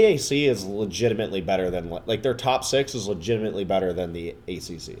different. Like the AAC is legitimately better than like their top 6 is legitimately better than the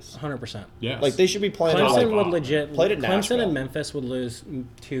ACC's. 100%. Yeah. Like they should be playing. Clemson would legit. Played at Nashville. Clemson and Memphis would lose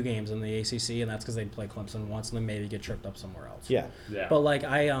 2 games in the ACC, and that's because they'd play Clemson once and then maybe get tripped up somewhere else. Yeah. But like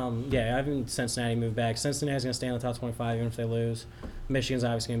I think Cincinnati moved back. Cincinnati's gonna stay in the top 25 even if they lose. Michigan's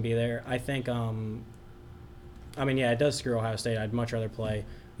obviously gonna be there. I think. It does screw Ohio State. I'd much rather play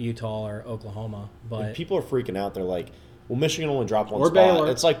Utah or Oklahoma. But and people are freaking out. They're like, well, Michigan only dropped 1 spot.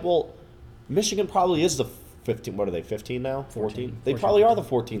 Baylor. It's like, well, Michigan probably is the 15. What are they, 15 now? 14? They 14. probably are the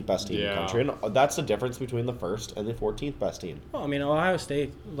 14th best team in the Yeah. country. And that's the difference between the 1st and the 14th best team. Well, Ohio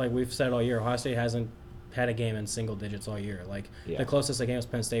State, like we've said all year, Ohio State hasn't had a game in single digits all year. The closest they came was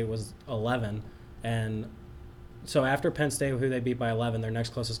Penn State was 11. And so after Penn State, who they beat by 11, their next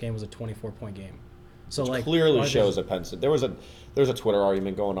closest game was a 24-point game. So which clearly shows at Penn State. There was a Twitter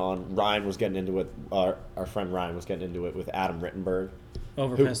argument going on. Ryan was getting into it. Our friend Ryan was getting into it with Adam Rittenberg.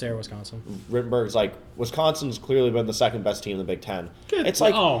 Over Penn State or Wisconsin. Rittenberg's like, Wisconsin's clearly been the 2nd best team in the Big Ten. It's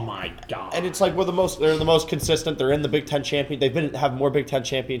like, oh my god! And it's like they're the most consistent. They're in the Big Ten champion. They've have more Big Ten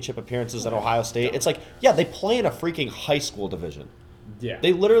championship appearances than Ohio State. It's like, they play in a freaking high school division. Yeah,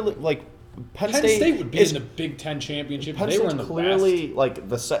 they literally like Penn State would be in the Big Ten championship. Penn they were State's in the clearly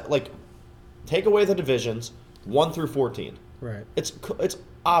best. Take away the divisions 1 through 14. Right. It's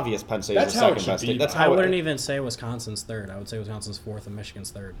obvious Penn State is the 2nd best team. I wouldn't even say Wisconsin's 3rd. I would say Wisconsin's 4th and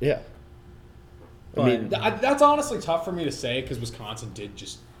Michigan's 3rd. Yeah. But, that's honestly tough for me to say because Wisconsin did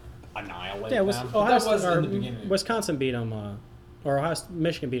just annihilate them. in the beginning. Wisconsin beat them,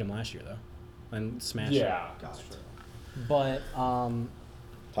 Michigan beat them last year though, and smashed them. Yeah, that's true. But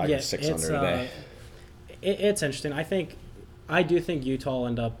Tigers 600 today. It's interesting. I do think Utah will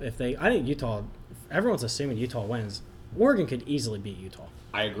end up I think Utah. Everyone's assuming Utah wins. Oregon could easily beat Utah.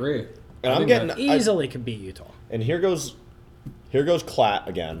 I agree. And easily could beat Utah. And here goes Klatt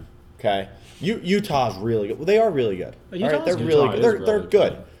again. Okay, Utah's really good. Well, they are really good. Right? They're really good. They're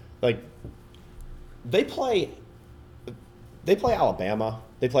good. Like they play Alabama.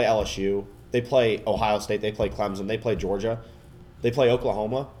 They play LSU. They play Ohio State. They play Clemson. They play Georgia. They play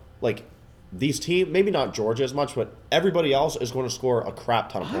Oklahoma. Like these teams, maybe not Georgia as much, but everybody else is going to score a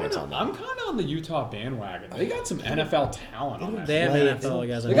crap ton of points on them. I'm kind of on the Utah bandwagon. They got some NFL talent on that. They have NFL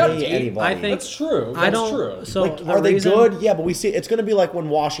guys. They got anybody. I think that's true. That's true. So like, are they good? Yeah, but we see it's going to be like when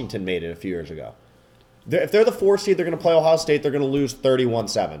Washington made it a few years ago. If they're the 4 seed, they're going to play Ohio State. They're going to lose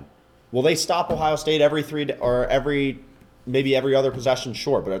 31-7. Will they stop Ohio State maybe every other possession?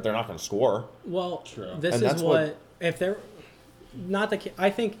 Sure, but they're not going to score. Well, true. This is what if they're. I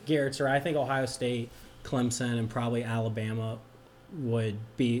think Garrett's right. I think Ohio State, Clemson, and probably Alabama would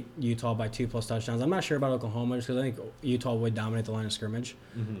beat Utah by 2+ touchdowns. I'm not sure about Oklahoma just because I think Utah would dominate the line of scrimmage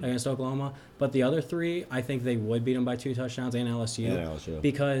against Oklahoma. But the other 3, I think they would beat them by 2 touchdowns and LSU.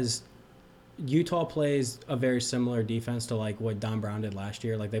 Because Utah plays a very similar defense to like what Don Brown did last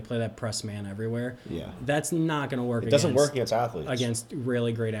year. Like they play that press man everywhere. Yeah. That's not going to work. It doesn't work against athletes. Against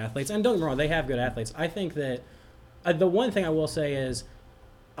really great athletes. And don't get me wrong, they have good athletes. I think that the one thing I will say is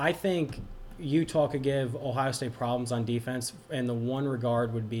I think Utah could give Ohio State problems on defense, and the one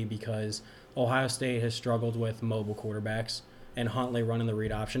regard would be because Ohio State has struggled with mobile quarterbacks and Huntley running the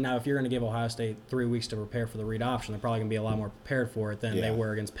read option. Now, if you're going to give Ohio State 3 weeks to prepare for the read option, they're probably going to be a lot more prepared for it than they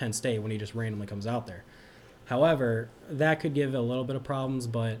were against Penn State when he just randomly comes out there. However, that could give a little bit of problems,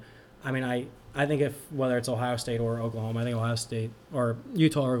 but I mean, I think if whether it's Ohio State or Oklahoma, I think Ohio State or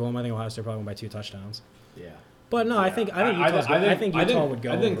Utah or Oklahoma, I think Ohio State probably win by 2 touchdowns. Yeah. But no, I think Utah would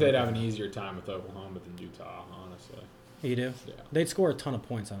go. I think they'd have an easier time with Oklahoma than Utah, honestly. You do? Yeah. They'd score a ton of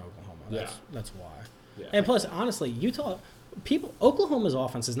points on Oklahoma. That's why. Yeah. And plus, honestly, Oklahoma's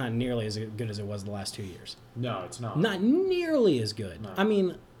offense is not nearly as good as it was the last 2 years. No, it's not. Not nearly as good. No. I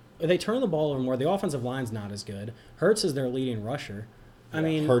mean, they turn the ball over more. The offensive line's not as good. Hurts is their leading rusher. I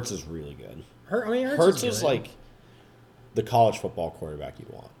mean, Hurts is really good. Hurts is like the college football quarterback you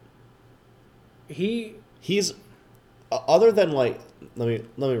want. He's other than like let me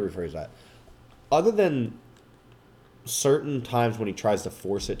rephrase that. Other than certain times when he tries to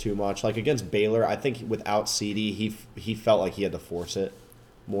force it too much, like against Baylor, I think without CD, he felt like he had to force it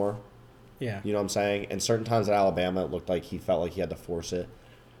more. Yeah. You know what I'm saying? And certain times at Alabama, it looked like he felt like he had to force it.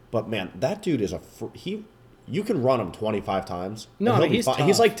 But man, that dude is you can run him 25 times. No, he's tough.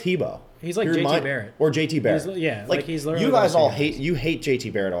 He's like Tebow. He's like JT Barrett. Or JT Barrett. He's literally you guys all hate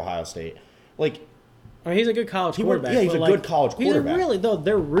JT Barrett at Ohio State. Like, I mean, he's a good college quarterback. He's a good college quarterback.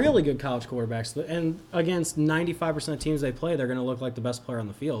 They're really good college quarterbacks. And against 95% of teams they play, they're going to look like the best player on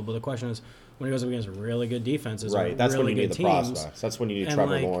the field. But the question is, when he goes up against really good defenses, right? That's really when you need the teams, prospects. That's when you need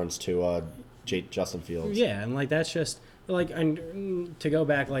Trevor Lawrence to Justin Fields. Yeah, and that's just and to go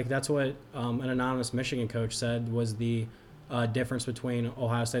back, that's what an anonymous Michigan coach said was the difference between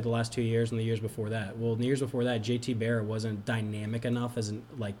Ohio State the last 2 years and the years before that. Well, in the years before that, JT Barrett wasn't dynamic enough as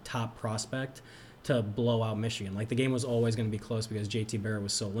a top prospect to blow out Michigan. The game was always going to be close because JT Barrett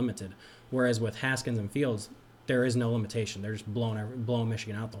was so limited. Whereas with Haskins and Fields, there is no limitation. They're just blowing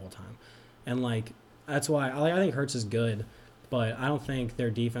Michigan out the whole time. And that's why I think Hurts is good, but I don't think their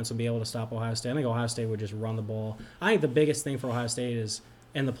defense will be able to stop Ohio State. I think Ohio State would just run the ball. I think the biggest thing for Ohio State is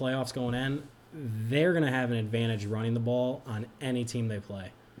in the playoffs going in, they're going to have an advantage running the ball on any team they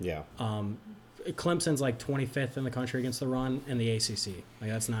play. Yeah. Clemson's 25th in the country against the run in the ACC.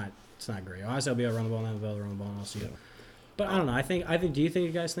 It's not great. Ohio State will be able to run the ball, and then they'll be able to run the ball and LSU. Yeah. But I don't know. I think. Do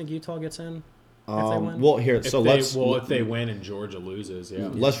you guys think Utah gets in? If they win? Well, here. If they win and Georgia loses, yeah.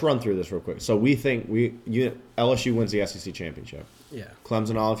 Let's run through this real quick. So we think LSU wins the SEC championship. Yeah.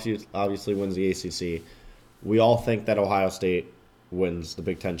 Clemson obviously wins the ACC. We all think that Ohio State wins the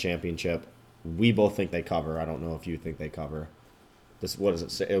Big Ten championship. We both think they cover. I don't know if you think they cover. What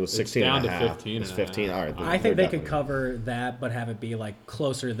is it? It was 16 down and a half. To 15. It's 15. All right. I think they could cover that, but have it be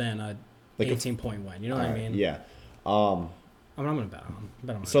closer than a 18-point win. You know what I mean? Yeah. I'm going to bet on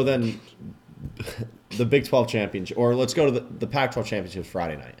them. So then, the Big 12 championship, or let's go to the Pac-12 championship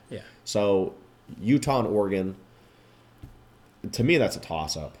Friday night. Yeah. So Utah and Oregon. To me, that's a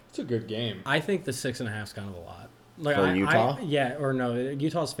toss-up. It's a good game. I think the 6.5 is kind of a lot. For Utah?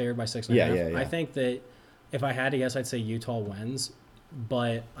 Utah's favored by 6.5. Yeah. I think that if I had to guess, I'd say Utah wins,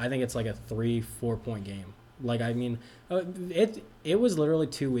 but I think it's a 3-4 point game. Like, I mean, it was literally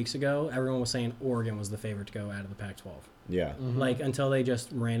 2 weeks ago. Everyone was saying Oregon was the favorite to go out of the Pac-12. Yeah. Mm-hmm. Like, until they just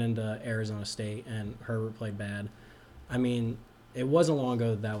ran into Arizona State and Herbert played bad. I mean, it wasn't long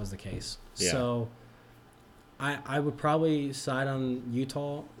ago that was the case. Yeah. So I would probably side on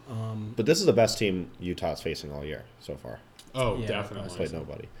Utah. But this is the best team Utah's facing all year so far. Oh, Yeah, definitely. Played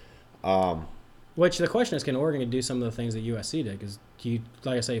nobody. Which the question is, can Oregon do some of the things that USC did? Because,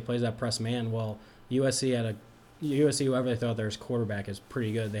 like I say, he plays that press man. Well, USC, whoever they thought their quarterback is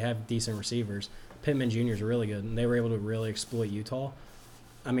pretty good. They have decent receivers. Pittman Jr. is really good, and they were able to really exploit Utah.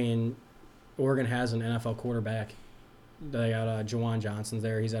 I mean, Oregon has an NFL quarterback. They got Juwan Johnson's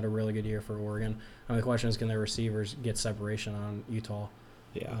there. He's had a really good year for Oregon. I mean, the question is, can their receivers get separation on Utah?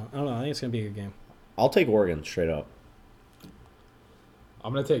 Yeah. I don't know. I think it's going to be a good game. I'll take Oregon straight up.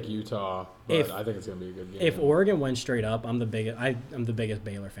 I'm going to take Utah, but I think it's going to be a good game. If Oregon went straight up, I'm the biggest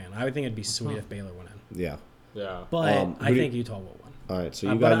Baylor fan. I would think it'd be sweet if Baylor went in. Yeah. Yeah. But I think Utah will win. All right,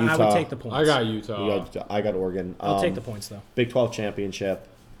 so you got Utah. I would take the points. I got Utah. I got Oregon. I'll take the points, though. Big 12 championship.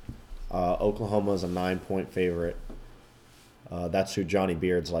 Oklahoma is a 9-point favorite. That's who Johnny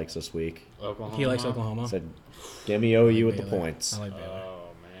Beards likes this week. Oklahoma. He likes Oklahoma. Said, give me OU with Baylor. the points. I like Baylor. Oh,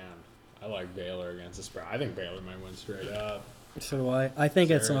 man. I like Baylor against the spread. I think Baylor might win straight up. So do I. I think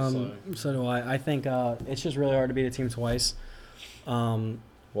Seriously. So do I. I think it's just really hard to beat a team twice.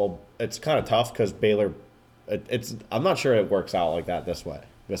 Well, it's kind of tough because Baylor. I'm not sure it works out like that this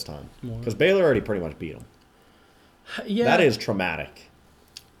time because Baylor already pretty much beat them. Yeah. That is traumatic.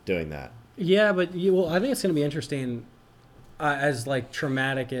 Doing that. Yeah, but I think it's going to be interesting. As like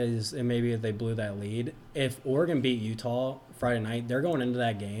traumatic as it may be if they blew that lead, if Oregon beat Utah Friday night, they're going into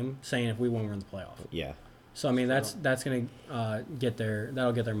that game saying if we win, we're in the playoff. Yeah. So I mean that's going to get their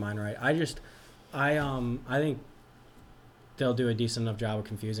mind right. I think they'll do a decent enough job of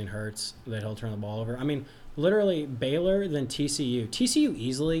confusing Hurts that he'll turn the ball over. I mean, literally Baylor then TCU. TCU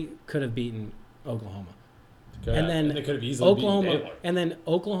easily could have beaten Oklahoma. And then they could have easily beaten Baylor. And then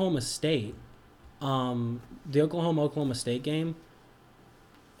Oklahoma State. The Oklahoma State game,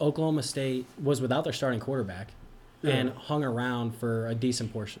 Oklahoma State was without their starting quarterback and hung around for a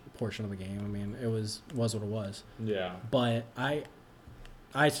decent portion of the game. I mean, it was what it was. Yeah. But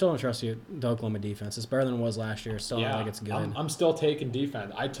I still don't trust the Oklahoma defense. It's better than it was last year. Still don't think it's good. I'm still taking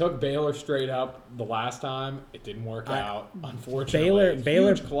defense. I took Baylor straight up the last time. It didn't work out, unfortunately.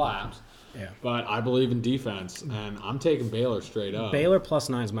 Baylor huge collapse. Yeah. But I believe in defense, and I'm taking Baylor straight up. Baylor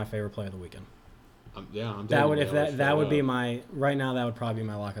 +9 is my favorite play of the weekend. I'm That would taking that would be up. my right now. That would probably be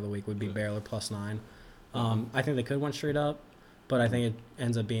my lock of the week. Would be Baylor +9. I think they could win straight up, but I think it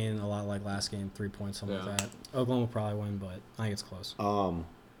ends up being a lot like last game, 3 points, something like that. Oklahoma will probably win, but I think it's close. All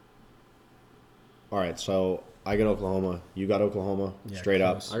right, so I got Oklahoma. You got Oklahoma straight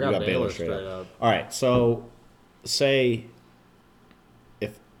close. up. I got you got Baylor straight straight up. up. All right, so say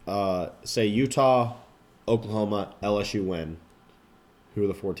Utah, Oklahoma, LSU win. Who are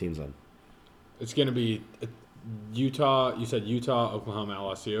the 4 teams in? It's going to be Utah. You said Utah, Oklahoma,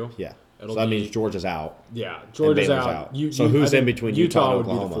 LSU. Yeah. It'll So that be- means Georgia's out. Yeah, Georgia's Baylor's out. out. So who's I think in between Utah and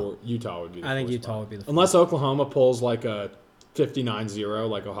Oklahoma? Utah would be the I think fourth Utah spot. would be the Unless Oklahoma pulls like a 59-0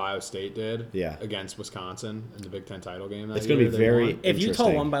 like Ohio State did Yeah. against Wisconsin in the Big Ten title game that It's gonna be year, they very- won. If Utah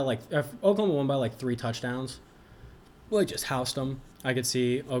Interesting. won by if Oklahoma won by 3 touchdowns, well, just housed them. I could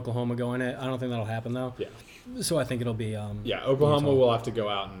see Oklahoma going it. I don't think that'll happen though. Yeah. So I think it'll be Yeah, Oklahoma Utah. will have to go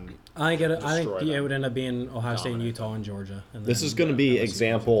out and I think destroy it them. would end up being Ohio State and Dominate Utah and Georgia. And This then- is going to be LSU.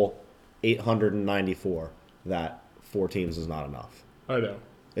 example 894 that 4 teams is not enough I know.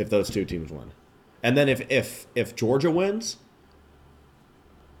 if those 2 teams win. And then if Georgia wins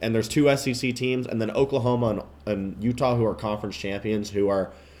and there's 2 SEC teams and then Oklahoma and Utah who are conference champions who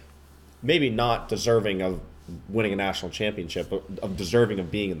are maybe not deserving of winning a national championship but of deserving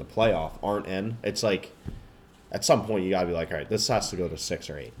of being in the playoff aren't in, it's like at some point you got to be like, all right, this has to go to 6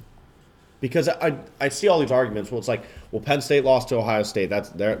 or 8. Because I see all these arguments where it's like, well, Penn State lost to Ohio State.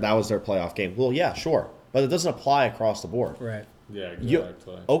 That was their playoff game. Well, yeah, sure. But it doesn't apply across the board. Right. Yeah,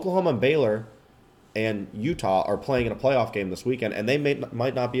 exactly. Oklahoma and Baylor and Utah are playing in a playoff game this weekend, and they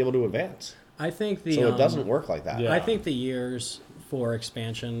might not be able to advance. I think So it doesn't work like that. Yeah. I think the years for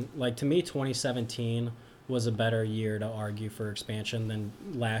expansion, like to me, 2017 was a better year to argue for expansion than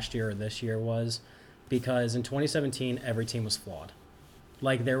last year or this year was, because in 2017 every team was flawed.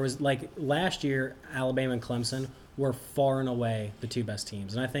 Like there was last year, Alabama and Clemson were far and away the 2 best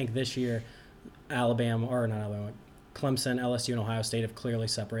teams, and I think this year, Clemson, LSU, and Ohio State have clearly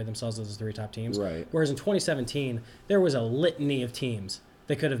separated themselves as the 3 top teams. Right. Whereas in 2017, there was a litany of teams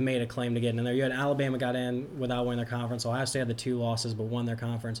they could have made a claim to get in there. You had Alabama got in without winning their conference. Ohio State had the 2 losses but won their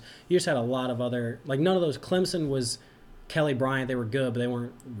conference. You just had a lot of other, like none of those. Clemson was Kelly Bryant. They were good, but they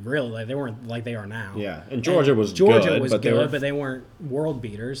weren't really. They weren't like they are now. Yeah, and Georgia was good, but they weren't world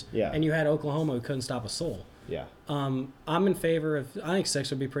beaters. Yeah, and you had Oklahoma who couldn't stop a soul. Yeah. I'm in favor of. I think 6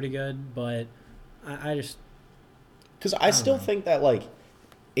 would be pretty good, but I just because I still think that like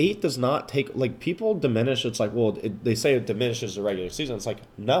 8 does not take like people diminish. It's like they say it diminishes the regular season. It's like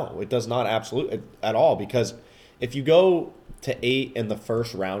no, it does not absolutely at all because if you go to 8 in the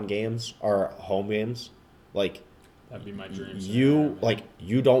first round games or home games, like. That'd be my dream.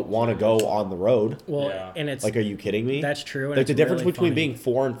 You don't want to go on the road. Well, yeah. And it's like, are you kidding me? That's true. And like the difference really between funny. being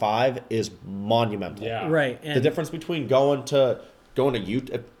 4 and 5 is monumental. Yeah. Right. And the difference between going to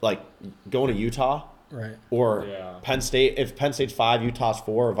Utah, right, or Penn State. If Penn State's 5, Utah's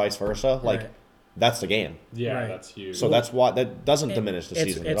 4, or vice versa, like that's the game. Yeah, right. That's huge. So that's why that doesn't diminish the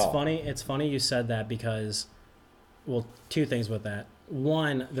season at all. It's funny you said that because, well, 2 things with that.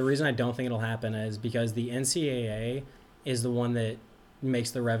 One, the reason I don't think it'll happen is because the NCAA is the one that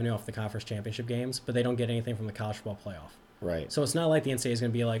makes the revenue off the conference championship games, but they don't get anything from the college football playoff. Right. So it's not like the NCAA is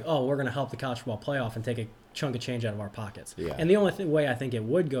going to be like, oh, we're going to help the college football playoff and take a chunk of change out of our pockets. Yeah. And the only way I think it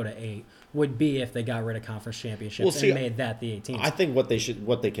would go to 8 would be if they got rid of conference championships and made that the 18th. I think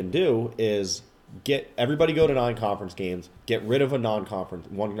what they can do is get everybody go to non-conference games, get rid of one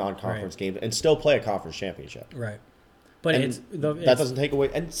non-conference game, and still play a conference championship. Right. But that doesn't take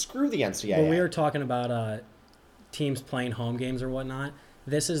away, and screw the NCAA. When we were talking about teams playing home games or whatnot,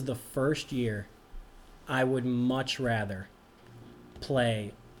 this is the first year I would much rather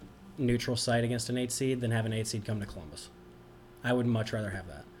play neutral site against an 8 seed than have an 8 seed come to Columbus. I would much rather have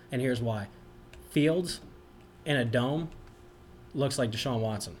that. And here's why. Fields in a dome looks like Deshaun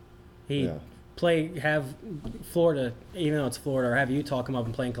Watson. Have Florida, even though it's Florida, or have Utah come up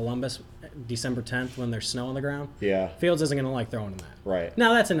and play in Columbus December 10th when there's snow on the ground. Yeah. Fields isn't going to like throwing in that. Right.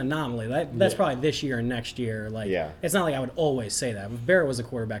 Now, that's an anomaly. That's probably this year and next year. It's not like I would always say that. If Barrett was a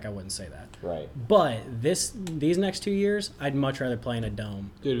quarterback, I wouldn't say that. Right. But these next 2 years, I'd much rather play in a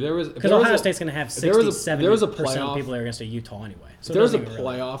dome. Dude, because Ohio State's going to have 60-70% of people that are against a Utah anyway. So there's a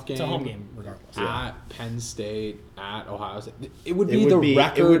playoff game. It's a home game regardless. At Penn State, at Ohio State. It would be the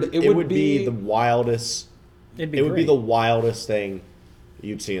record. It would be the wildest. It would be the wildest thing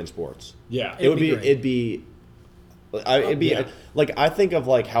you'd see in sports. Yeah. It'd be like I think of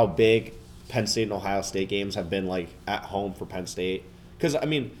like how big Penn State and Ohio State games have been like at home for Penn State. Because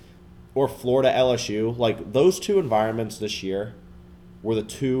or Florida LSU, like those 2 environments this year were the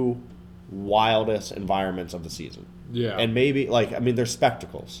 2 wildest environments of the season. Yeah. And maybe they're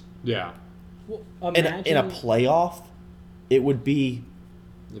spectacles. Yeah. Well, in a playoff, it would be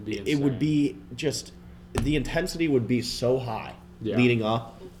insane. It would be just the intensity would be so high leading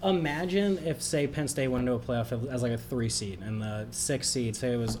up. Imagine if, say, Penn State went into a playoff as like a 3 seed, and the 6 seed,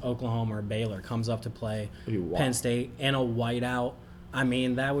 say it was Oklahoma or Baylor, comes up to play Penn State in a whiteout.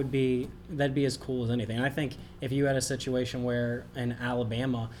 That'd be as cool as anything. And I think if you had a situation where in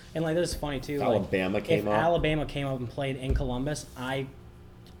Alabama, and like this is funny too, Alabama came up and played in Columbus,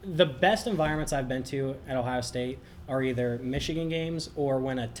 the best environments I've been to at Ohio State are either Michigan games or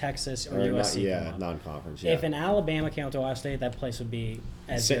when a Texas or USC come up. Non-conference. If an Alabama came up to Ohio State, that place would be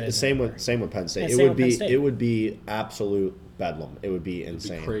as good as same with Penn State. It would be absolute bedlam. It would be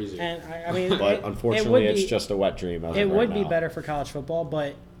insane. It'd be crazy. And but unfortunately, it's just a wet dream. It would be better for college football,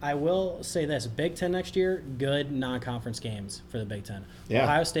 but I will say this: Big Ten next year, good non-conference games for the Big Ten. Yeah.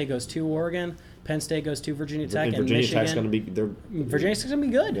 Ohio State goes to Oregon. Penn State goes to Virginia Tech, and Virginia Michigan. Tech's going to be. Virginia Tech's going to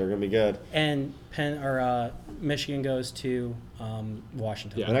be good. They're going to be good. And Michigan goes to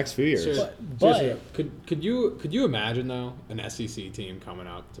Washington. Yeah. The next few years. But could you imagine though an SEC team coming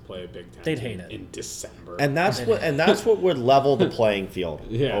up to play a Big Ten? They'd hate it in December. And that's what would level the playing field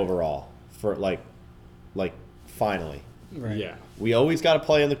overall for like finally. Right. Yeah. We always got to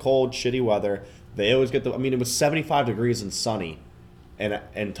play in the cold, shitty weather. They always get it was 75 degrees and sunny.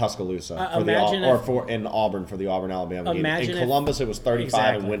 In Tuscaloosa in Auburn for the Auburn-Alabama game. In Columbus, it was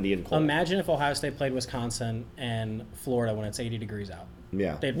 35 and windy and cold. Imagine if Ohio State played Wisconsin and Florida when it's 80 degrees out.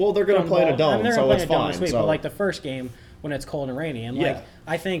 Yeah. They're going to play in a dome, so it's fine. But like the first game when it's cold and rainy, and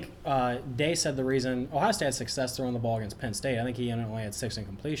I think Day said the reason Ohio State had success throwing the ball against Penn State. I think he only had 6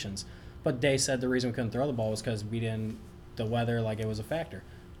 incompletions, but Day said the reason we couldn't throw the ball was because the weather, it was a factor.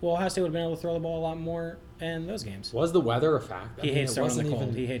 Well, Ohio State would have been able to throw the ball a lot more in those games. Was the weather a factor? He hates throwing in the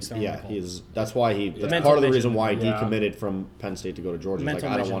cold. He hates throwing in the cold. That's part of the reason why he decommitted from Penn State to go to Georgia. He's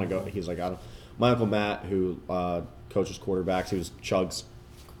like, I don't want to go. He's like, my Uncle Matt, who coaches quarterbacks, he was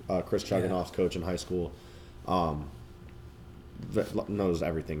Chris Chugginoff's coach in high school. knows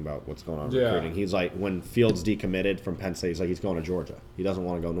everything about what's going on in recruiting. He's like, when Fields decommitted from Penn State, he's like, he's going to Georgia. He doesn't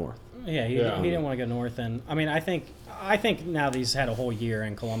want to go north. Yeah, he didn't want to go north. And I mean, I think now that he's had a whole year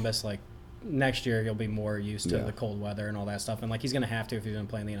in Columbus, like next year he'll be more used to the cold weather and all that stuff. And like he's going to have to if he's going to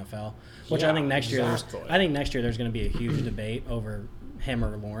play in the NFL. Which I think next year there's going to be a huge debate over him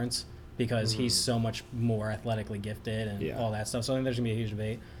or Lawrence because he's so much more athletically gifted and all that stuff. So I think there's going to be a huge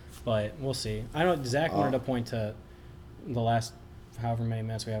debate. But we'll see. I know Zach wanted to point to the last however many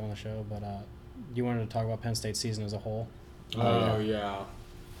minutes we have on the show, but you wanted to talk about Penn State's season as a whole. Yeah.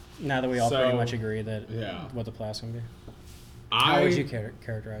 Now that we all pretty much agree that what the playoffs going to be. How would you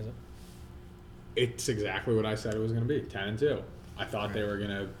characterize it? It's exactly what I said it was going to be, 10-2. I thought they were going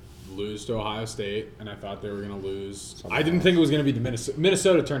to lose to Ohio State, and I thought they were going to lose. I didn't think it was going to be the Minnesota.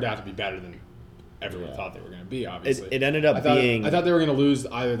 Minnesota turned out to be better than everyone thought they were going to be, obviously. It ended up being... I thought they were going to lose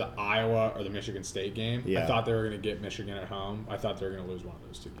either the Iowa or the Michigan State game. Yeah. I thought they were going to get Michigan at home. I thought they were going to lose one of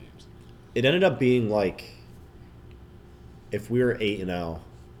those two games. It ended up being like if we were 8-0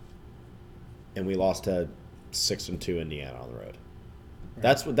 and we lost to 6-2 Indiana on the road.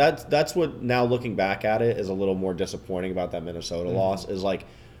 Right. That's what now looking back at it is a little more disappointing about that Minnesota loss is like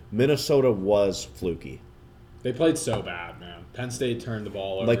Minnesota was fluky. They played so bad, man. Penn State turned the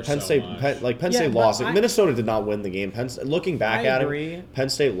ball over like Penn State, Penn State lost it. Minnesota did not win the game. Looking back at it, Penn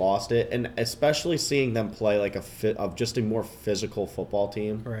State lost it, and especially seeing them play like just a more physical football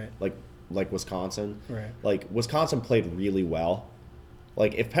team, right? Like Wisconsin, right? Like Wisconsin played really well.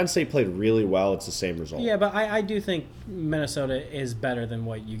 Like if Penn State played really well, it's the same result. Yeah, but I do think Minnesota is better than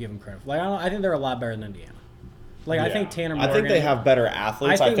what you give them credit for. Like I think they're a lot better than Indiana. Like I think Tanner Morgan. I think they have better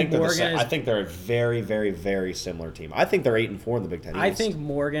athletes. I think they're a very, very, very similar team. I think they're 8-4 in the Big Ten East. I think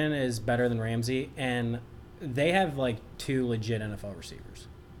Morgan is better than Ramsey, and they have like two legit NFL receivers.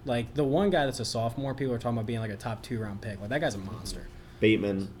 Like the one guy that's a sophomore, people are talking about being like a top 2-round pick. Like that guy's a monster.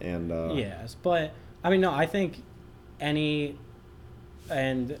 Bateman and yes, but I mean no, I think this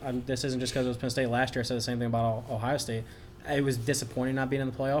isn't just because it was Penn State last year. I said the same thing about Ohio State. It was disappointing not being in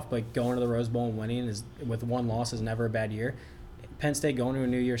the playoff, but going to the Rose Bowl and winning with one loss is never a bad year. Penn State going to a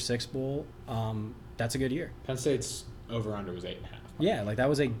New Year's Six Bowl, that's a good year. Penn State's over/under was 8.5. Yeah, like that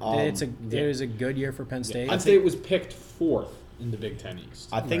was it was a good year for Penn State. Penn State was picked 4th in the Big Ten East.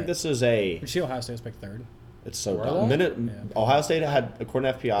 I think this is a. Ohio State was picked 3rd. It's so dumb. Ohio State had,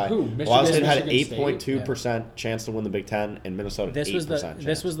 according to FPI, Ohio State had an 8.2% chance to win the Big Ten, and Minnesota 8% chance.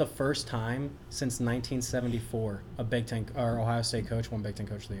 This was the first time since 1974 a Big Ten or Ohio State coach won Big Ten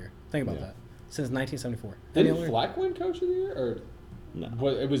Coach of the Year. Think about that. Since 1974. Didn't Fleck win Coach of the Year? Or no.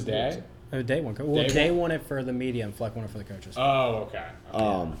 It was Day? Day won. Well, Day won it for the media, and Fleck won it for the coaches. Oh,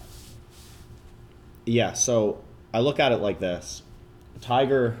 okay. Yeah, so I look at it like this.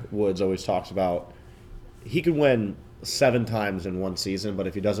 Tiger Woods always talks about he could win 7 times in one season, but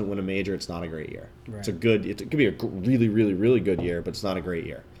if he doesn't win a major, it's not a great year. Right. It could be a really, really, really good year, but it's not a great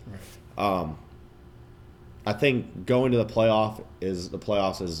year. Right. I think going to the playoffs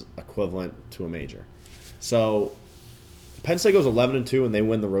is equivalent to a major. So Penn State goes 11-2 and they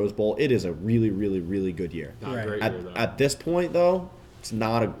win the Rose Bowl. It is a really, really, really good year. Not a great year, though. At this point, though, it's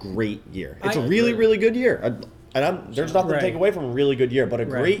not a great year. It's a really, really good year. There's nothing to take away from a really good year, but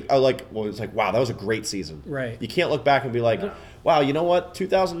it's like, wow, that was a great season. Right. You can't look back and be like, wow, you know what?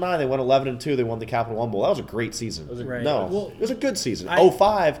 2009, they went 11-2. They won the Capital One Bowl. That was a great season. It was a good season.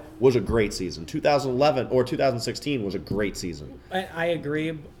 2005 was a great season. 2011 or 2016 was a great season. I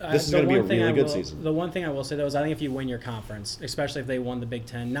agree. This is going to be a really good season. The one thing I will say, though, is I think if you win your conference, especially if they won the Big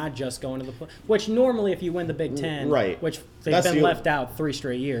Ten, not just going to the which normally if you win the Big Ten, right. which they've been left out 3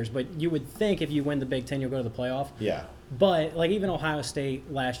 straight years, but you would think if you win the Big Ten, you'll go to the playoff. Yeah. But like even Ohio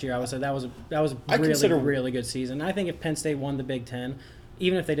State last year, I would say that was a really good season. I think if Penn State won the Big Ten,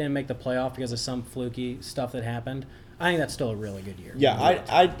 even if they didn't make the playoff because of some fluky stuff that happened, I think that's still a really good year. Yeah,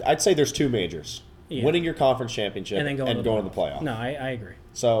 I'd say there's 2 majors: winning your conference championship and going to the playoff. No, I agree.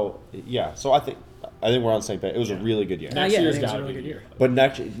 So yeah, so I think we're on the same page. It was a really good year. Next year's got to be a really good year. But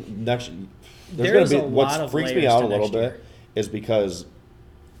next there's going to be what freaks me out a little bit is because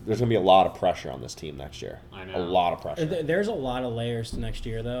there's going to be a lot of pressure on this team next year. I know. A lot of pressure. There's a lot of layers to next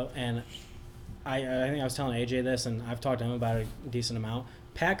year, though, and I think I was telling AJ this, and I've talked to him about it a decent amount.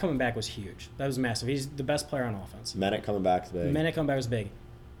 Pat coming back was huge. That was massive. He's the best player on offense. Menek coming back is big.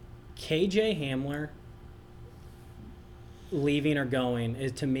 KJ Hamler leaving or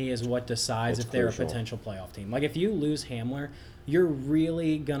going to me is what decides if they're a potential playoff team. Like if you lose Hamler, you're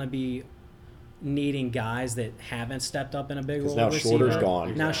really gonna be needing guys that haven't stepped up in a big role. Now Shorter's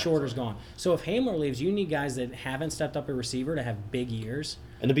gone. Now Shorter's gone. So if Hamler leaves, you need guys that haven't stepped up a receiver to have big years.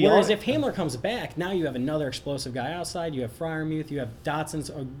 And to be Whereas honest, if Hamler comes back, now you have another explosive guy outside. You have Freiermuth. You have Dotson's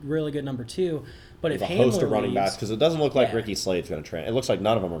a really good number 2. But if a Hamler host of running backs, because it doesn't look like Yeah. Ricky Slade's going to transfer. It looks like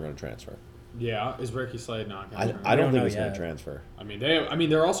none of them are going to transfer. Yeah, is Ricky Slade not going to I don't think know he's going yet. to transfer. I mean,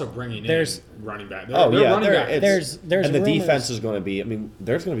 they're also bringing There's- in running back. They're running back. There's and the rumors- defense is going to be. I mean,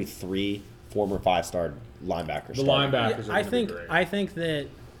 there's going to be 3 former 5-star linebackers. The starting. linebackers are I going to think be great. I think that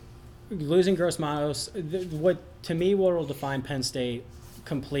losing Gross Matos, what will define Penn State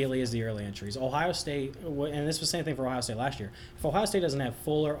completely is the early entries. Ohio State, and this was the same thing for Ohio State last year. If Ohio State doesn't have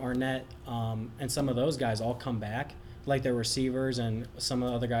Fuller, Arnett, and some of those guys all come back, like their receivers and some of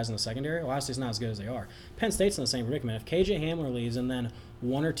the other guys in the secondary, Ohio State's not as good as they are. Penn State's in the same predicament. If KJ Hamler leaves and then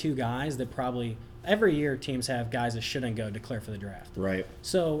 1 or 2 guys that probably every year teams have guys that shouldn't go declare for the draft. Right.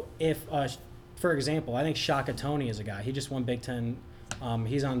 So if, for example, I think Shaka Toney is a guy. He just won Big Ten.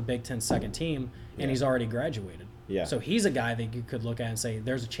 He's on Big Ten's second team, and he's already graduated. Yeah. So he's a guy that you could look at and say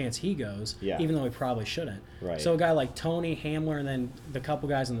there's a chance he goes, even though he probably shouldn't. Right. So a guy like Toney, Hamler, and then the couple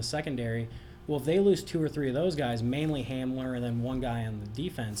guys in the secondary, well, if they lose 2 or 3 of those guys, mainly Hamler and then one guy on the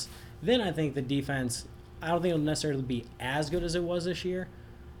defense, then I think the defense, I don't think it'll necessarily be as good as it was this year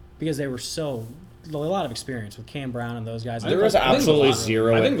because they were a lot of experience with Cam Brown and those guys. There is absolutely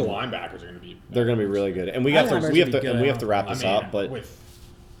zero. I think the linebackers are going to be. They're going to be really good, and we I have think to linebackers we will have be to good. wrap this up. But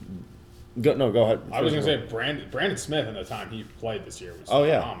go ahead. I was going to say Brandon Smith in the time he played this year was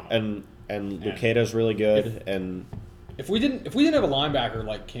phenomenal. and Lucado's really good, and if we didn't have a linebacker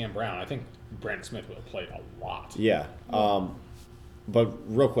like Cam Brown, I think Brandon Smith would have played a lot. yeah. But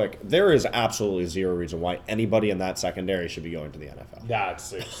real quick, there is absolutely zero reason why anybody in that secondary should be going to the NFL.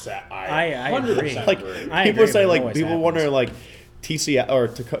 That's exact. I agree. 100% Like agree. I people agree, say, but it like always people happens. wonder, like TC or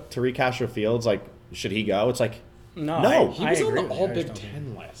Tariq Castro Fields, like should he go? It's like No, He I was on agree the with you. All I Big just don't-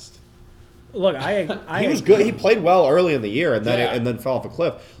 Ten list. Look, I he was good. He played well early in the year, and then Yeah. and then fell off a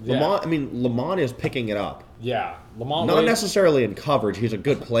cliff. Yeah. Lamont is picking it up. Yeah, Lamont Not Wade. necessarily in coverage. He's a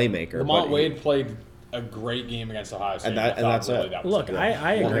good playmaker. Lamont but Wade played a great game against Ohio State. And that- I and thought that's really it. that was Look, it.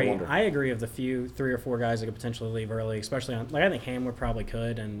 I One agree. wonder. I agree of the 3 or 4 guys that could potentially leave early, especially on. Like I think Hamler probably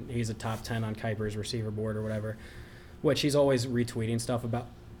could, and he's a top 10 on Kuiper's receiver board or whatever. Which he's always retweeting stuff about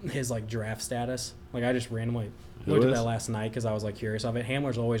his like draft status. Like I just randomly looked at is? that last night because I was like curious of it.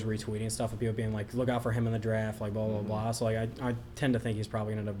 Hamler's always retweeting stuff of people being like, "Look out for him in the draft," like blah blah blah. So like I tend to think he's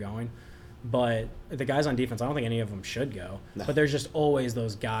probably gonna end up going. But the guys on defense, I don't think any of them should go. No. But there's just always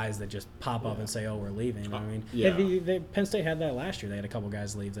those guys that just pop up and say, "Oh, we're leaving." You know what I mean, yeah. Penn State had that last year. They had a couple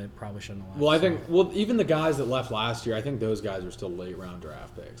guys leave that probably shouldn't have left. Well, I so. think even the guys that left last year, I think those guys are still late round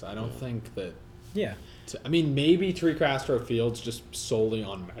draft picks. I don't think that. Yeah. I mean, maybe Tariq Castro Fields just solely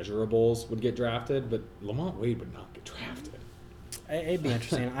on measurables would get drafted, but Lamont Wade would not get drafted. It'd be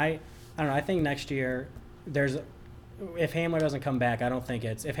interesting. I don't know. I think next year if Hamler doesn't come back, I don't think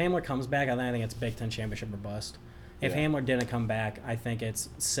it's if Hamler comes back, I think it's Big Ten championship or bust. If Hamler didn't come back, I think it's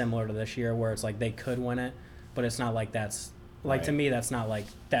similar to this year where it's like they could win it, but it's not like that's like to me that's not like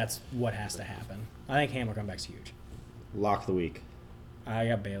that's what has to happen. I think Hamler come back's huge. Lock of the week. I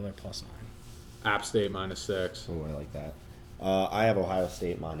got Baylor +9. App State -6. Oh, I like that. I have Ohio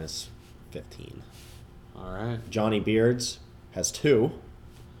State -15. All right. Johnny Beards has two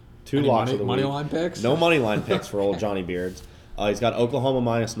locks of the money week. line picks? No money line picks for old Johnny Beards. He's got Oklahoma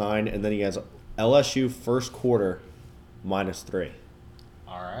 -9, and then he has LSU first quarter -3.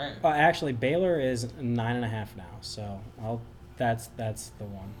 All right. Actually, Baylor is 9.5 now, so that's the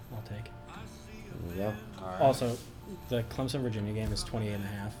one I'll take. There we go. All right. Also, the Clemson Virginia game is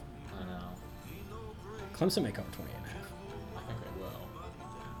 28.5. I know. Clemson may cover 28.5. I think they will.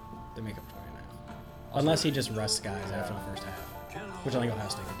 They make up 29. Unless he just rests guys after the first half, which I think Ohio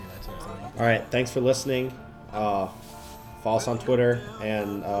State could do that too. All right, thanks for listening. Follow us on Twitter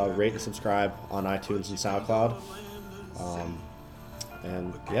and rate and subscribe on iTunes and SoundCloud.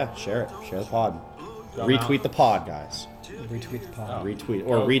 And yeah, share it. Share the pod. Go Retweet the pod, guys. Retweet the pod. Retweet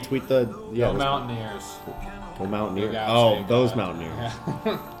or retweet the Go Mountaineers. Go Mountaineers. Big App Oh, State those guy. Mountaineers.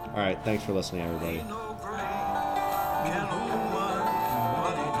 All right, thanks for listening, everybody. Can hold my